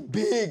screen.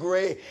 Big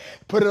Ray.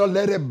 Put it on,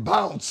 let it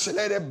bounce.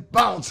 Let it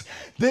bounce.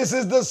 This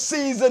is the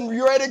season,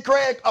 you ready,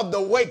 Craig, of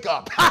the wake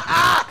up.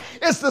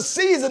 It's the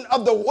season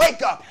of the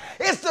wake up.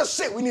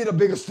 We need a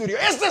bigger studio.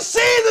 It's the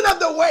season of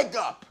the wake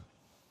up.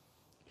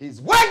 He's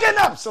waking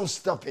up some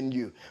stuff in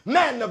you.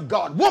 Man of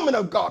God, woman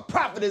of God,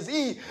 prophetess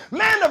Eve,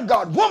 man of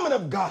God, woman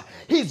of God.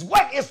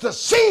 It's the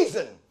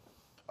season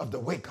of the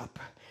wake up.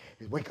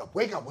 Wake up,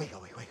 wake up, wake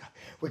up, wake up.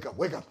 Wake up,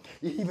 wake up.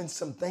 Even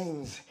some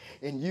things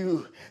in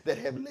you that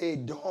have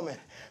laid dormant.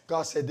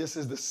 God said this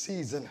is the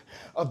season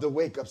of the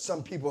wake up.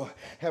 Some people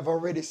have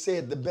already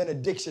said the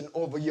benediction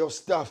over your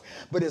stuff,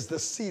 but it's the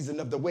season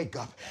of the wake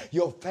up.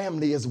 Your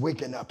family is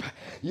waking up.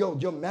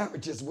 Your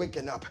marriage is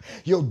waking up.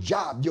 Your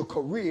job, your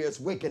career is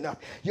waking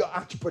up. Your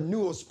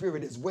entrepreneurial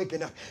spirit is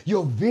waking up.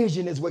 Your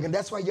vision is waking up.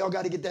 That's why y'all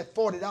got to get that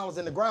 $40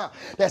 in the ground.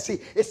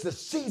 It's the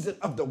season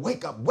of the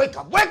wake up, wake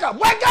up, wake up,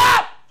 wake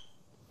up.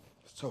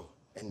 So,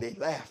 and they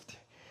laughed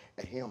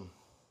at him.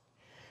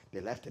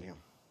 They laughed at him.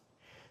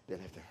 They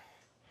laughed at him.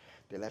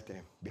 They laughed at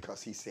him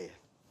because he said,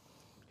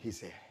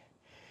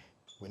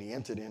 when he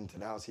entered into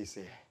the house, he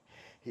said,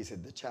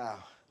 the child,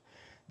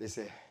 they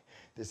said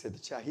the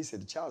child, he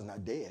said, the child's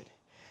not dead.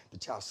 The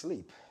child's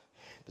asleep.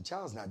 The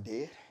child's not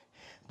dead,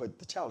 but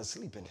the child is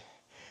sleeping.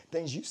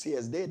 Things you see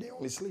as dead, they're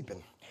only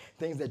sleeping.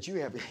 Things that you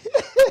have.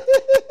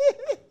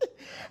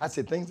 I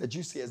said, things that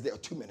you see as there are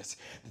 2 minutes.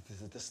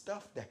 The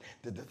stuff that,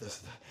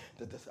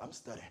 I'm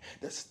studying.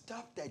 The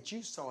stuff that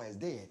you saw as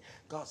dead,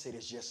 God said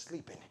it's just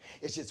sleeping.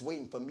 It's just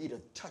waiting for me to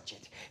touch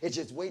it. It's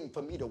just waiting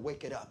for me to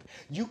wake it up.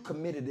 You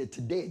committed it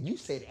to dead. You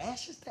said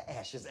ashes to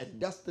ashes and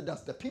dust to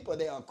dust. The people,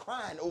 they are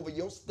crying over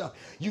your stuff.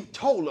 You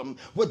told them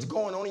what's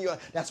going on in your,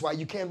 that's why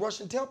you can't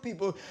rush and tell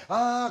people,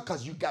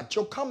 because you got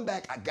your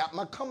comeback. I got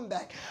my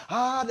comeback.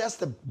 That's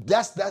the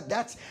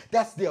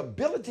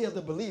ability of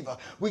the believer.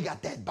 We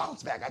got that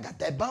bounce back. I got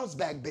that bounce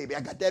back, baby.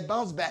 I got that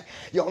bounce back.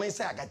 You only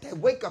say, I got that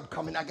wake up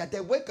coming. I got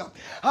that wake up.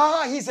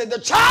 He said, the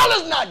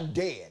child is not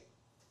dead.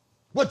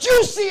 What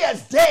you see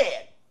as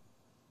dead,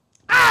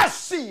 I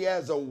see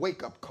as a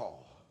wake up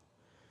call.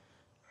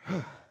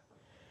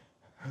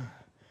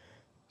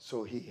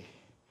 So in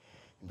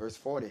verse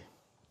 40,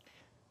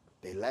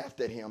 they laughed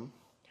at him,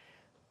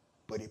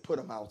 but he put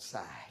him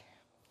outside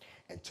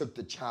and took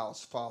the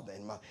child's father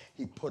and mother.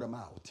 He put him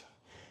out.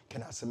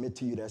 Can I submit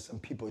to you, there's some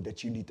people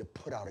that you need to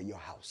put out of your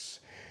house.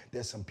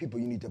 There's some people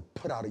you need to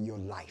put out of your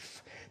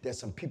life. There's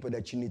some people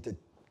that you need to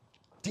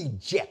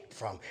deject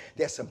from.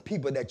 There's some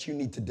people that you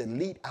need to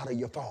delete out of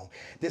your phone.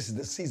 This is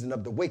the season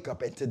of the wake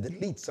up and to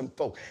delete some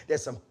folk.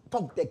 There's some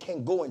folk that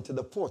can't go into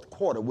the fourth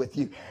quarter with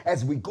you.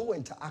 As we go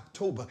into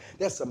October,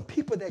 there's some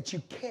people that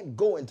you can't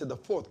go into the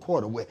fourth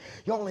quarter with.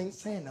 Y'all ain't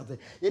saying nothing.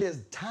 It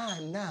is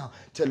time now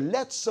to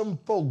let some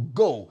folk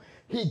go.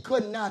 He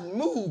could not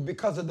move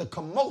because of the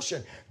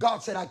commotion.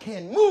 God said, I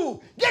can't move.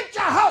 Get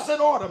your house in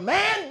order,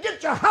 man.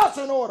 Get your house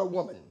in order,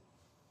 woman.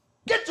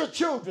 Get your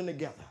children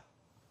together.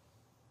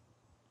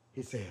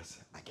 He says,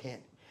 I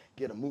can't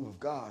get a move of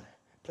God,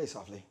 play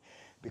softly,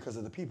 because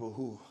of the people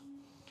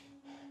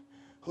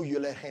who you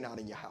let hang out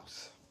in your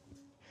house.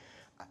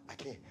 I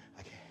can't.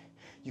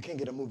 You can't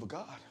get a move of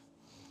God.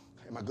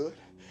 Am I good?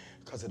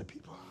 Because of the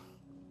people.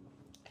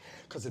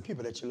 Because of the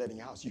people that you let in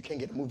your house. You can't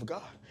get a move of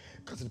God.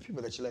 Because of the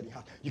people that you let in your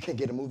house. You can't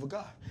get a move of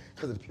God.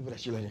 Because of the people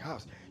that you let in your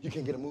house. You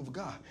can't get a move of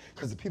God.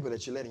 Because of the people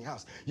that you let in your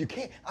house. You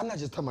can't. I'm not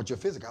just talking about your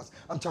physical house.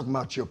 I'm talking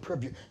about your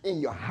purview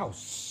in your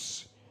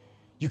house.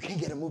 You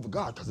can't get a move of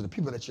God because of the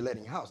people that you let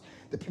in your house.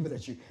 The people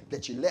that you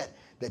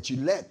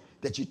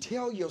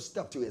tell your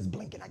stuff to is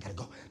blinking. I gotta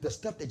go. The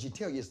stuff that you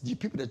tell your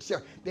people that you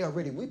tell, they're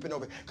already weeping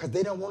over it because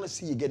they don't want to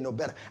see you get no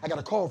better. I got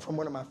a call from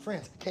one of my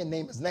friends. I can't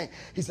name his name.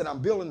 He said, I'm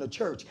building a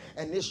church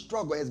and this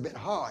struggle has been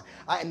hard.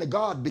 And the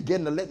God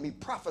began to let me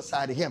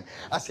prophesy to him.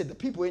 I said, the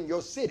people in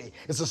your city,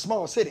 it's a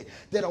small city,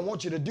 they don't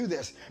want you to do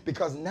this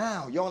because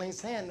now y'all ain't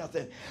saying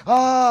nothing.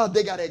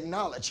 They got to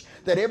acknowledge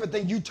that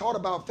everything you taught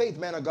about faith,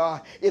 man of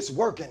God, it's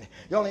working.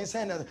 Y'all ain't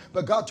saying nothing.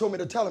 But God told me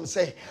to tell him,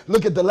 say,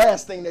 look at the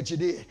last thing that you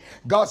did.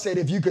 God said,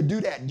 if you could do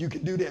that, you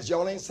can do this.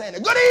 Y'all ain't saying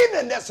it. Good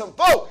evening. There's some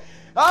folk.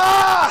 The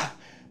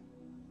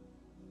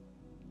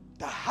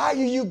higher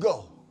you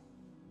go,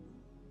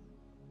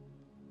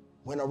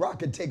 when a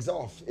rocket takes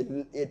off,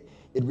 it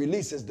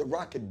releases the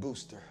rocket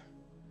booster.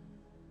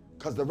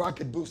 Because the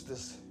rocket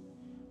boosters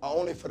are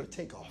only for the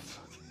takeoff.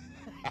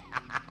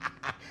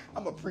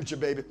 I'm a preacher,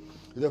 baby.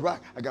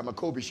 I got my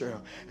Kobe shirt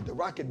on. The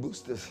rocket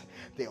boosters,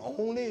 they're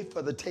only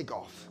for the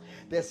takeoff.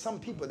 There's some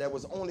people that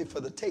was only for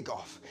the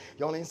takeoff.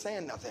 Y'all ain't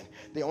saying nothing.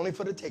 They're only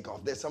for the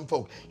takeoff. There's some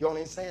folk, y'all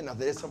ain't saying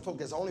nothing. There's some folk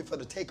that's only for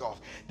the takeoff.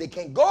 They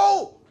can't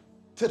go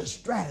to the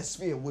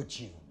stratosphere with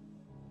you.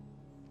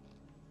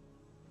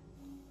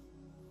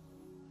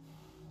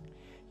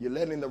 You're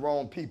letting the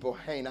wrong people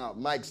hang out.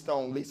 Mike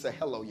Stone, Lisa,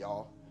 hello,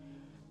 y'all.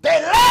 They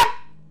left.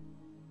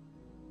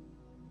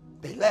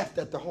 They left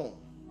at the home.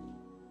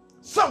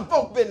 Some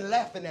folk been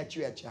laughing at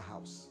you at your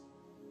house.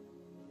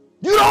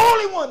 You're the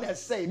only one that's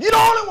saved. You're the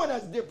only one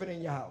that's different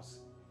in your house.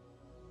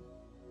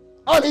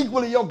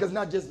 Unequally yoked is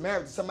not just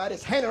married to somebody.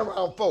 It's hanging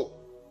around folk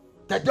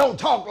that don't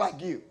talk like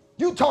you.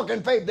 You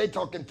talking faith, they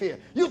talking fear.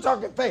 You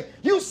talking faith.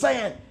 You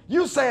saying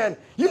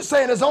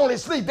it's only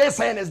sleep. They're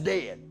saying it's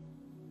dead.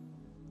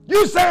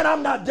 You saying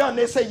I'm not done.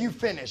 They say you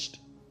finished.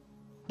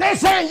 They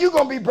saying you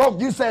gonna be broke.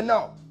 You said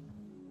no.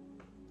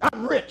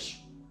 I'm rich.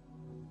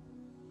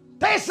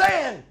 They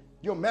saying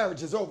your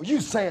marriage is over.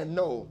 You saying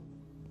no.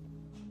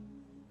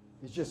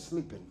 It's just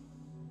sleeping.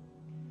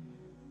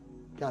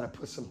 Got to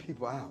put some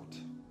people out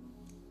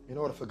in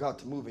order for God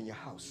to move in your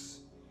house.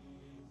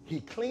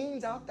 He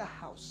cleans out the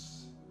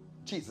house.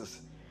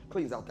 Jesus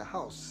cleans out the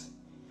house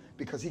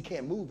because he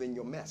can't move in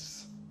your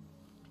mess.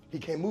 He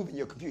can't move in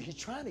your confusion. He's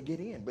trying to get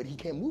in, but he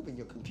can't move in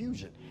your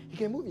confusion. He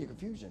can't move in your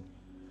confusion.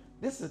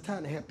 This is a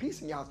time to have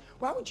peace in your house.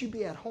 Why would you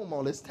be at home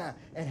all this time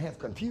and have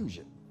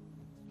confusion?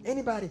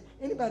 Anybody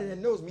that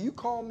knows me, you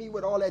call me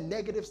with all that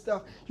negative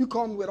stuff, you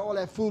call me with all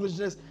that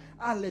foolishness,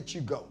 I let you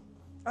go.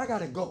 I got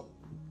to go.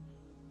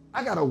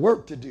 I got a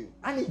work to do.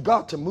 I need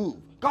God to move.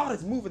 God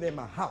is moving in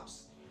my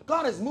house.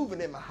 God is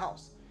moving in my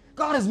house.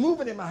 God is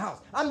moving in my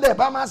house. I'm there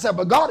by myself,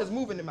 but God is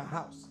moving in my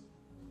house.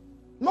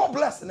 More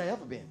blessed than I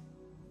ever been.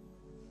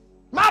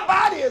 My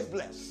body is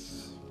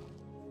blessed.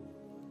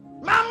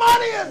 My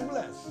money is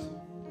blessed.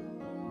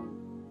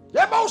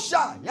 You're both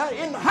shy. You're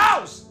in the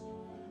house.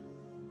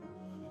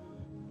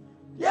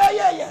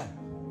 Yeah.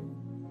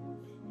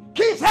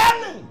 Keeps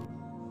happening.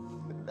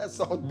 That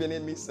song's been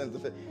in me since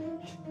the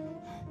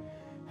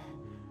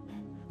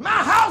My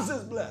house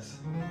is blessed.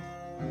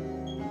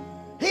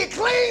 He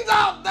cleans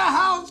out the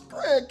house.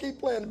 Craig, keep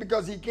playing it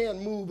because he can't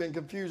move in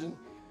confusion.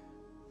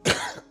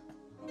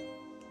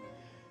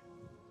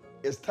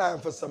 It's time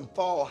for some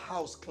fall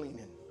house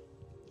cleaning.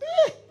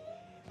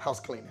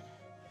 House cleaning.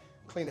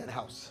 Clean that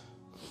house.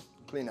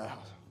 Clean that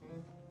house.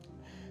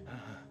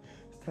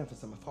 It's time for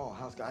some fall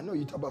house. I know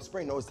you talk about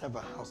spring. No, it's time for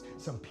a house.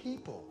 Some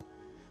people.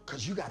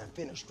 Because you got to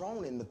finish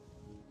strong in the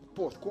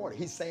fourth quarter.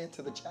 He's saying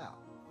to the child.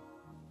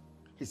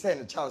 He's saying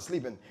the child is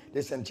sleeping.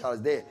 They're saying the child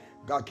is dead.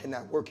 God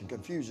cannot work in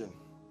confusion.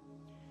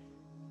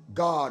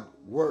 God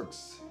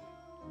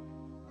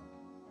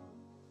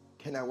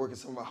cannot work in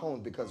some of our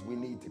homes because we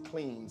need to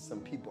clean some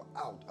people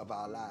out of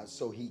our lives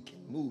so he can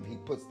move. He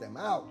puts them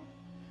out.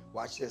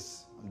 Watch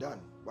this. I'm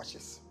done. Watch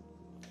this.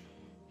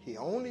 He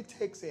only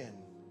takes in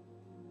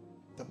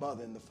the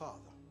mother and the father.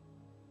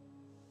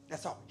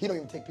 That's all. He don't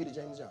even take Peter,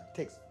 James, John.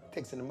 Takes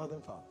in the mother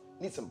and father.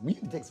 You need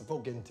to take some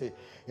folk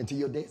into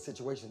your dead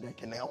situation that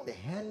can only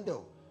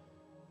handle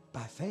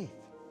by faith.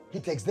 He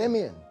takes them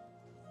in.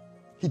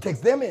 He takes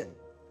them in.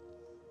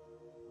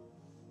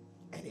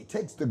 And he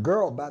takes the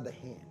girl by the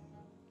hand.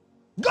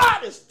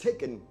 God is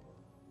taking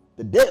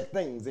the dead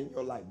things in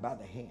your life by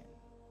the hand.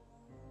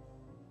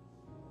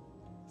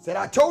 Said,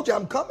 I told you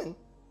I'm coming.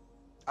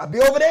 I'll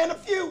be over there in a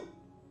few.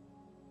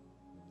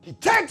 He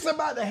takes her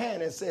by the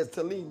hand and says,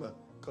 Talima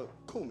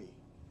Kumi.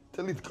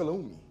 Talith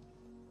Kalumi.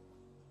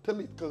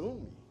 Talith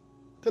Kalumi.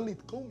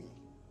 Talith Kumi.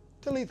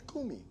 Talith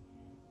Kumi.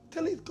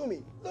 Talith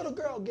Kumi. Little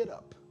girl, get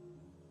up.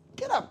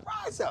 Get up.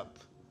 Rise up.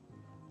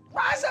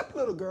 Rise up,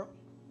 little girl.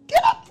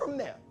 Get up from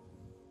there.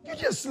 You're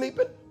just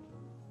sleeping.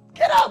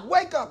 Get up.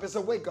 Wake up. It's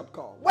a wake-up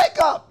call.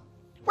 Wake up.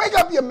 Wake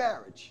up your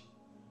marriage.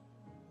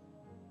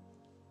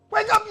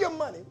 Wake up your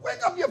money.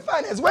 Wake up your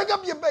finance. Wake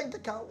up your bank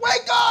account.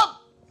 Wake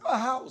up your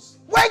house.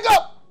 Wake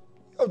up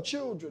your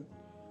children.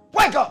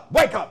 Wake up.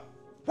 Wake up.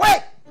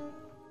 Wake.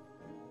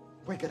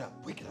 Wake it up.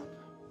 Wake it up.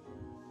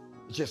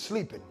 You're just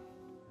sleeping.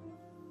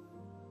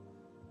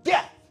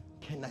 Death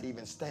cannot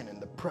even stand in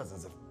the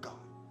presence of God.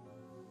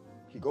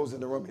 He goes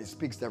in the room and he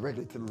speaks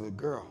directly to the little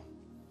girl.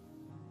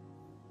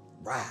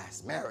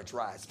 Rise, marriage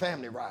rise,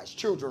 family rise,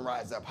 children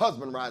rise up,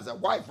 husband rise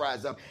up, wife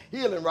rise up,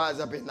 healing rise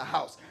up in the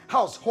house,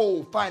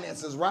 household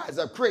finances rise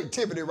up,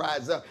 creativity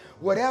rise up.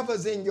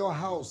 Whatever's in your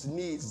house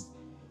needs,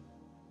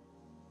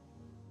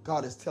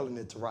 God is telling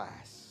it to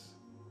rise.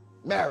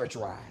 Marriage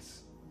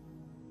rise,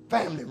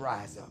 family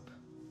rise up,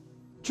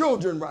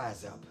 children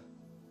rise up,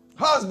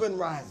 husband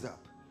rise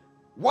up,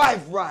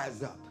 wife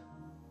rise up,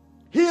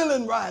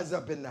 healing rise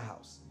up in the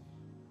house,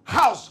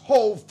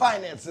 household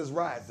finances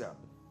rise up.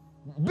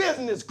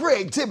 Business,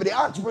 creativity,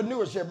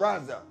 entrepreneurship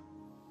rise up.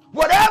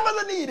 Whatever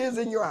the need is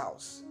in your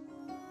house.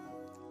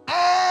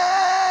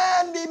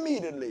 And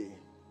immediately,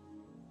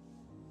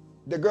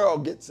 the girl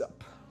gets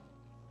up.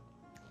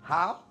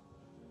 How?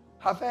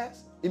 How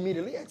fast?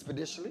 Immediately,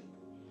 expeditiously.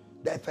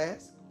 That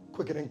fast,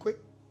 quicker than quick.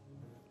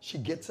 She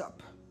gets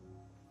up.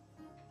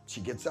 She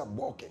gets up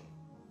walking.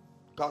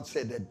 God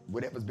said that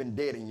whatever's been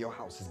dead in your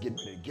house is getting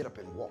ready to get up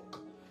and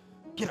walk.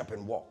 Get up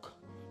and walk.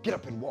 Get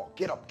up and walk.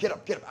 Get up, get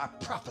up, get up. I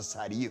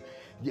prophesy to you.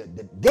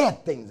 The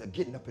dead things are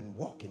getting up and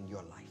walking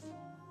your life.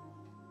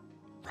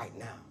 Right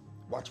now.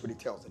 Watch what he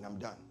tells, and I'm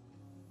done.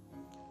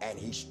 And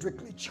he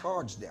strictly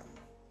charged them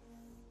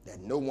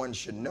that no one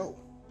should know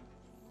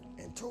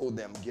and told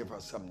them, give her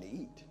something to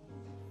eat.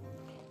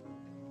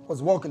 I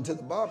was walking to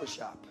the barber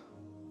shop,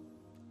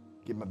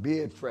 get my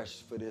beard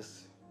fresh for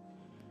this.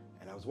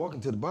 And I was walking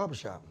to the barber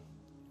shop.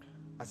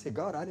 I said,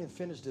 God, I didn't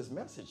finish this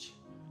message.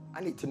 I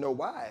need to know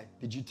why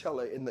did you tell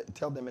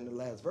them in the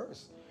last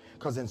verse?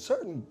 Because in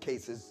certain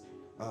cases,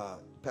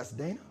 Pastor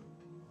Dana,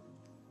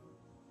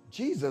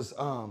 Jesus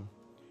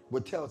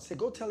would say,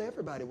 go tell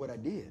everybody what I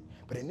did.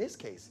 But in this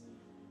case,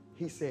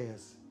 he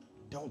says,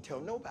 don't tell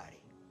nobody.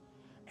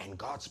 And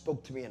God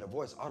spoke to me in a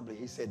voice audibly.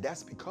 He said,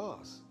 that's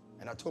because,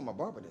 and I told my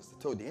barber this,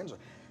 I told the angel,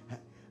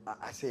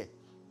 I said,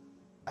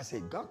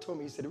 God told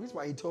me, he said, the reason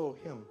why he told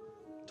them,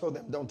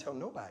 don't tell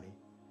nobody,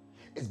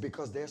 is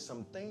because there's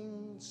some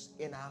things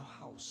in our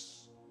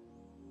house.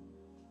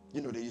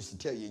 You know, they used to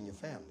tell you in your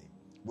family,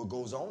 what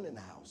goes on in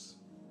the house,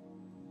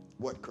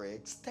 what,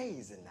 Craig,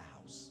 stays in the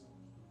house.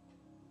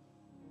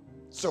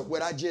 So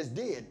what I just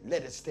did,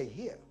 let it stay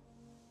here.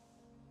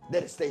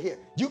 Let it stay here.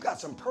 You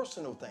got some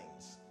personal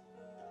things.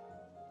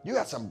 You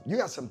got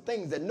some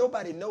things that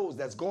nobody knows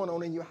that's going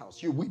on in your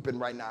house. You're weeping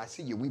right now. I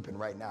see you weeping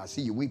right now. I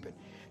see you weeping.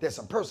 There's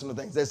some personal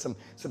things. There's some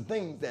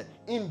things that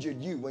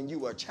injured you when you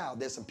were a child.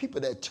 There's some people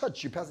that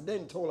touched you. Pastor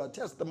Dana told her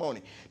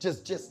testimony.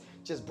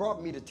 Just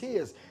brought me to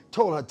tears.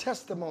 Told her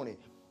testimony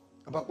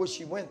about what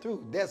she went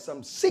through. There's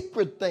some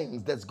secret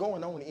things that's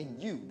going on in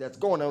you, that's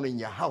going on in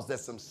your house.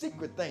 There's some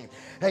secret things.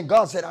 And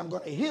God said, I'm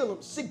going to heal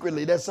them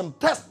secretly. There's some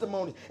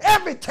testimony.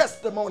 Every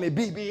testimony,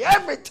 BB,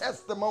 every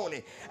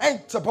testimony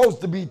ain't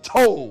supposed to be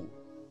told.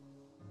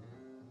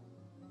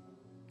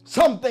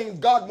 Some things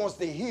God wants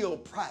to heal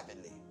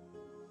privately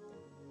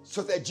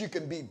so that you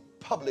can be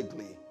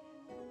publicly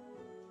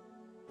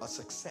a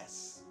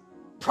success.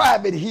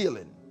 Private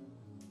healing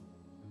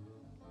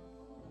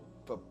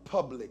for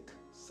public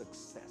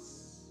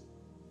success.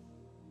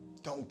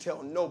 Don't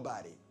tell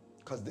nobody,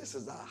 because this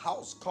is a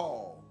house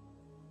call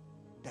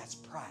that's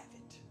private.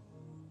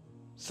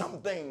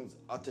 Some things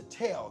are to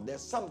tell.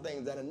 There's some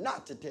things that are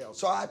not to tell.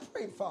 So I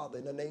pray, Father,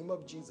 in the name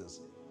of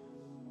Jesus,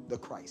 the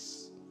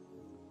Christ.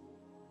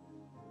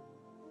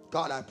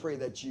 God, I pray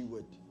that you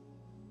would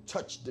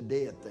touch the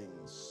dead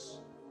things,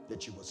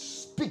 that you would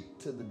speak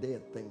to the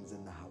dead things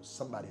in the house.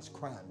 Somebody's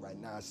crying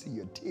right now. I see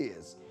your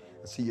tears.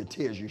 I see your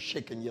tears. You're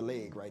shaking your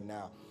leg right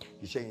now.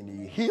 You're shaking,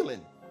 you're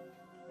healing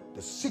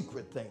the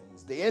secret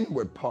things, the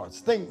inward parts,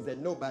 things that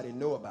nobody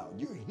know about.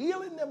 You're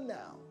healing them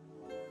now.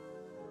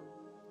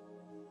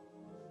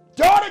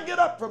 Daughter, get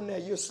up from there.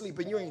 You're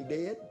sleeping. You ain't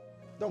dead.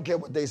 Don't care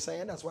what they're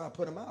saying. That's why I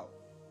put them out,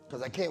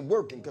 because I can't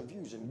work in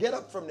confusion. Get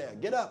up from there.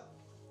 Get up.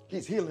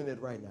 He's healing it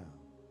right now.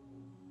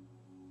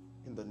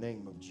 In the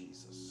name of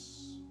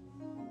Jesus.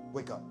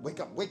 Wake up, wake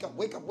up, wake up,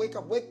 wake up, wake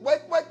up, wake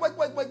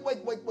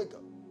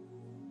up.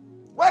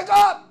 Wake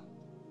up.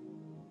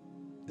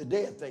 The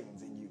dead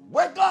things in you.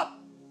 Wake up.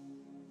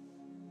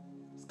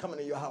 It's coming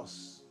to your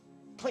house,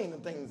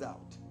 cleaning things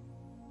out.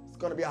 It's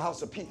going to be a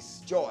house of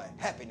peace, joy,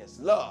 happiness,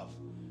 love.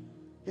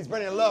 He's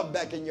bringing love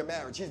back in your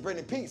marriage. He's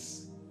bringing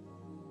peace.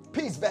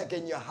 Peace back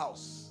in your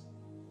house.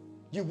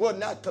 You will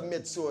not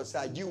commit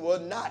suicide. You will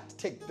not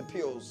take the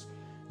pills.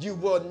 You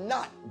will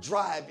not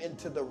drive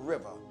into the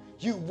river.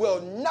 You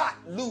will not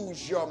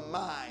lose your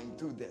mind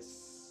through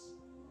this.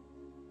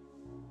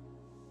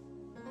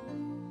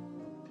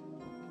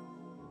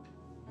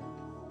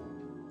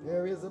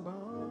 There is a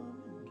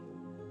bomb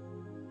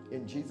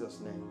in Jesus'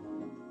 name.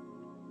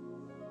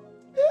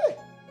 Hey,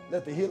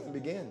 let the healing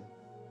begin.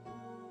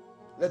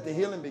 Let the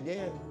healing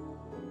begin.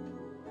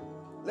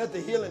 Let the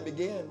healing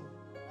begin.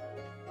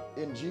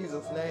 In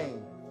Jesus'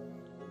 name.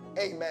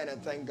 Amen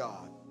and thank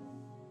God.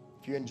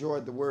 If you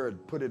enjoyed the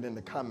word, put it in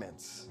the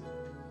comments.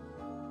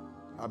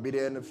 I'll be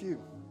there in a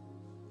few.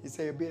 He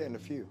said he'll be there in a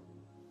few.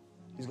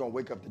 He's going to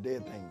wake up the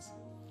dead things.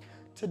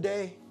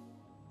 Today,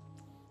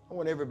 I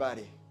want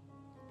everybody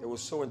that will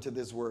sow into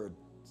this word.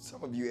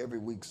 Some of you every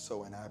week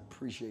sow, and I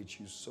appreciate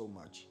you so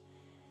much.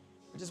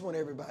 I just want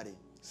everybody,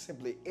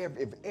 simply,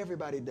 if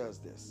everybody does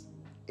this,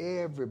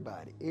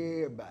 everybody,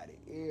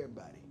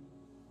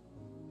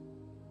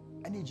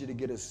 I need you to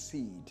get a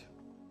seed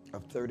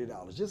of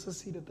 $30. Just a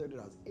seed of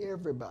 $30.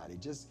 Everybody,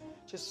 just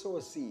sow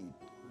a seed.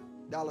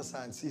 $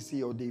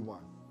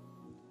 CCOD1.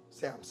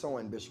 Say, I'm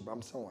sowing, Bishop.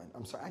 I'm sowing.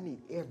 I'm sorry. I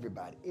need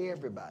everybody.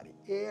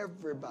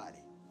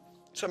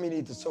 Some of you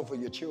need to sow for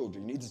your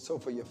children. You need to sow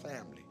for your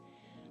family.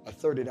 A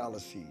 $30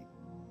 seed.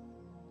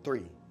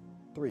 Three.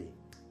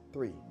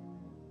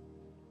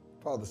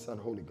 Father, Son,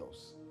 Holy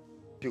Ghost.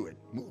 Do it.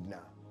 Move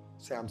now.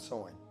 Say, I'm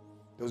sowing.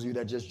 Those of you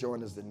that just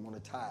joined us and want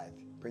to tithe,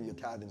 bring your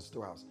tithe in the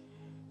storehouse.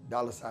 $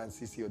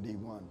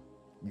 CCOD1,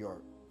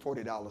 your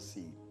 $40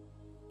 seed.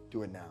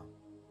 Do it now.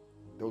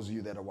 Those of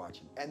you that are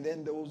watching. And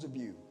then those of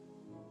you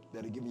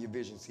that are giving your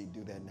vision seed,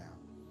 do that now.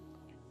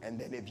 And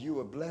then if you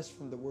are blessed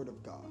from the word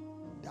of God,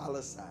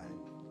 $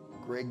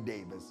 Greg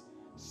Davis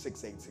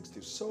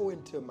 6862. Sow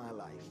into my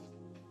life.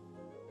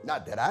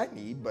 Not that I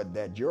need, but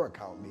that your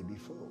account may be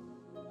full.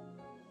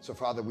 So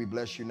Father, we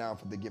bless you now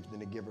for the gift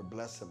and the giver.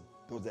 Bless them.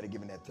 Those that are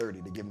giving that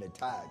 30, they're giving their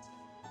tithes.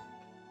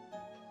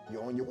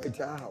 You're on your way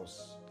to our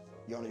house.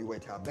 You're on your way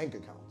to our bank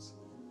accounts.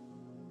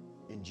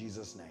 In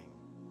Jesus' name,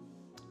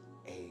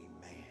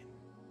 amen.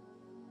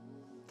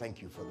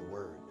 Thank you for the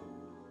word.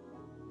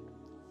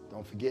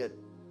 Don't forget,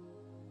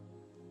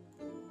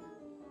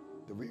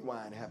 the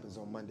rewind happens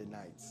on Monday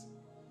nights.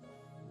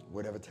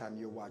 Whatever time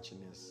you're watching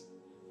this.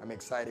 I'm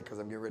excited because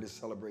I'm getting ready to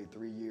celebrate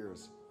 3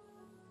 years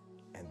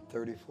and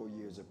 34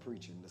 years of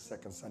preaching the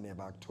second Sunday of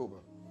October.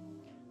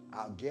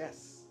 Our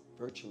guest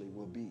virtually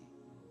will be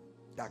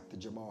Dr.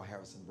 Jamal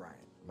Harrison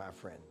Bryant, my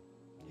friend.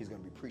 He's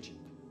going to be preaching.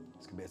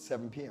 It's going to be at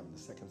 7 p.m. the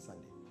second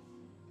Sunday.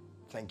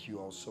 Thank you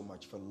all so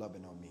much for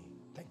loving on me.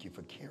 Thank you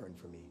for caring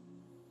for me.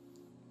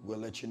 We'll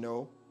let you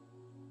know.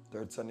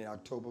 Third Saturday in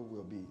October,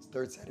 we'll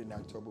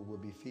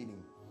be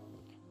feeding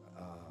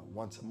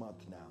once a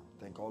month now.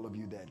 Thank all of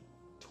you that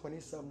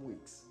 20-some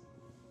weeks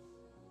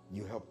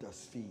you helped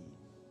us feed,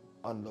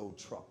 unload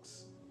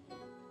trucks.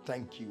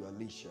 Thank you,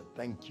 Alicia.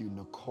 Thank you,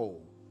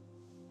 Nicole.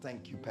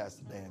 Thank you,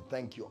 Pastor Dan.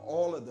 Thank you,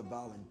 all of the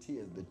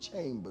volunteers, the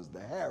Chambers, the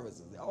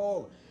Harrises,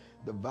 all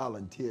the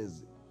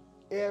volunteers,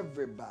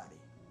 everybody.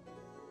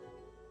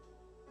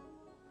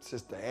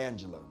 Sister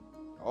Angela,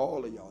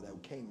 all of y'all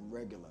that came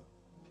regular.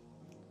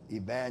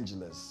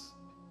 Evangelists,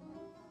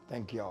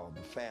 thank y'all.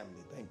 The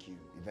family, thank you,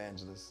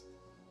 evangelists.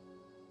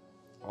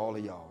 All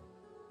of y'all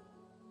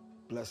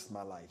blessed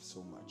my life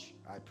so much.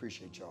 I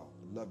appreciate y'all.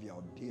 Love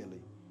y'all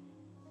dearly.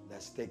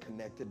 Let's stay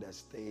connected. Let's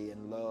stay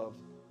in love.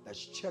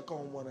 Let's check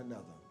on one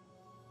another.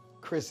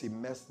 Chrissy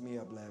messed me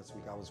up last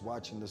week. I was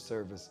watching the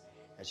service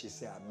and she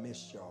said, I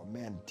missed y'all.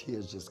 Man,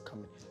 tears just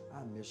coming.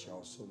 I miss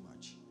y'all so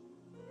much.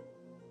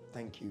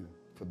 Thank you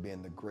for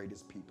being the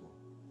greatest people.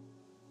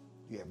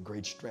 You have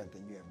great strength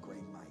and you have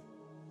great might.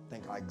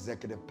 Thank our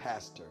executive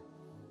pastor,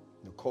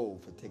 Nicole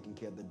for taking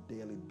care of the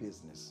daily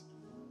business.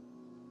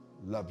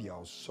 Love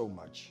y'all so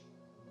much.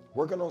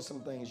 Working on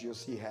some things you'll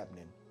see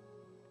happening.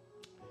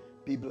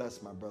 Be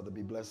blessed, my brother.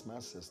 Be blessed, my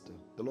sister.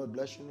 The Lord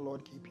bless you and the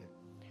Lord keep you.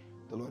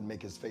 The Lord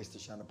make his face to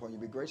shine upon you.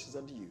 Be gracious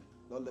unto you.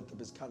 Lord lift up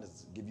his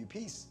countenance. Give you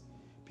peace.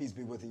 Peace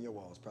be within your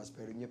walls.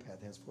 Prosperity in your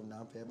path. Henceforth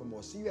now and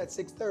forevermore. See you at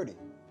 6:30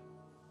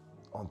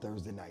 on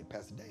Thursday night.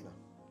 Pastor Dana,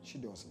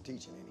 she's doing some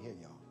teaching in here,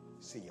 y'all.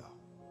 See y'all.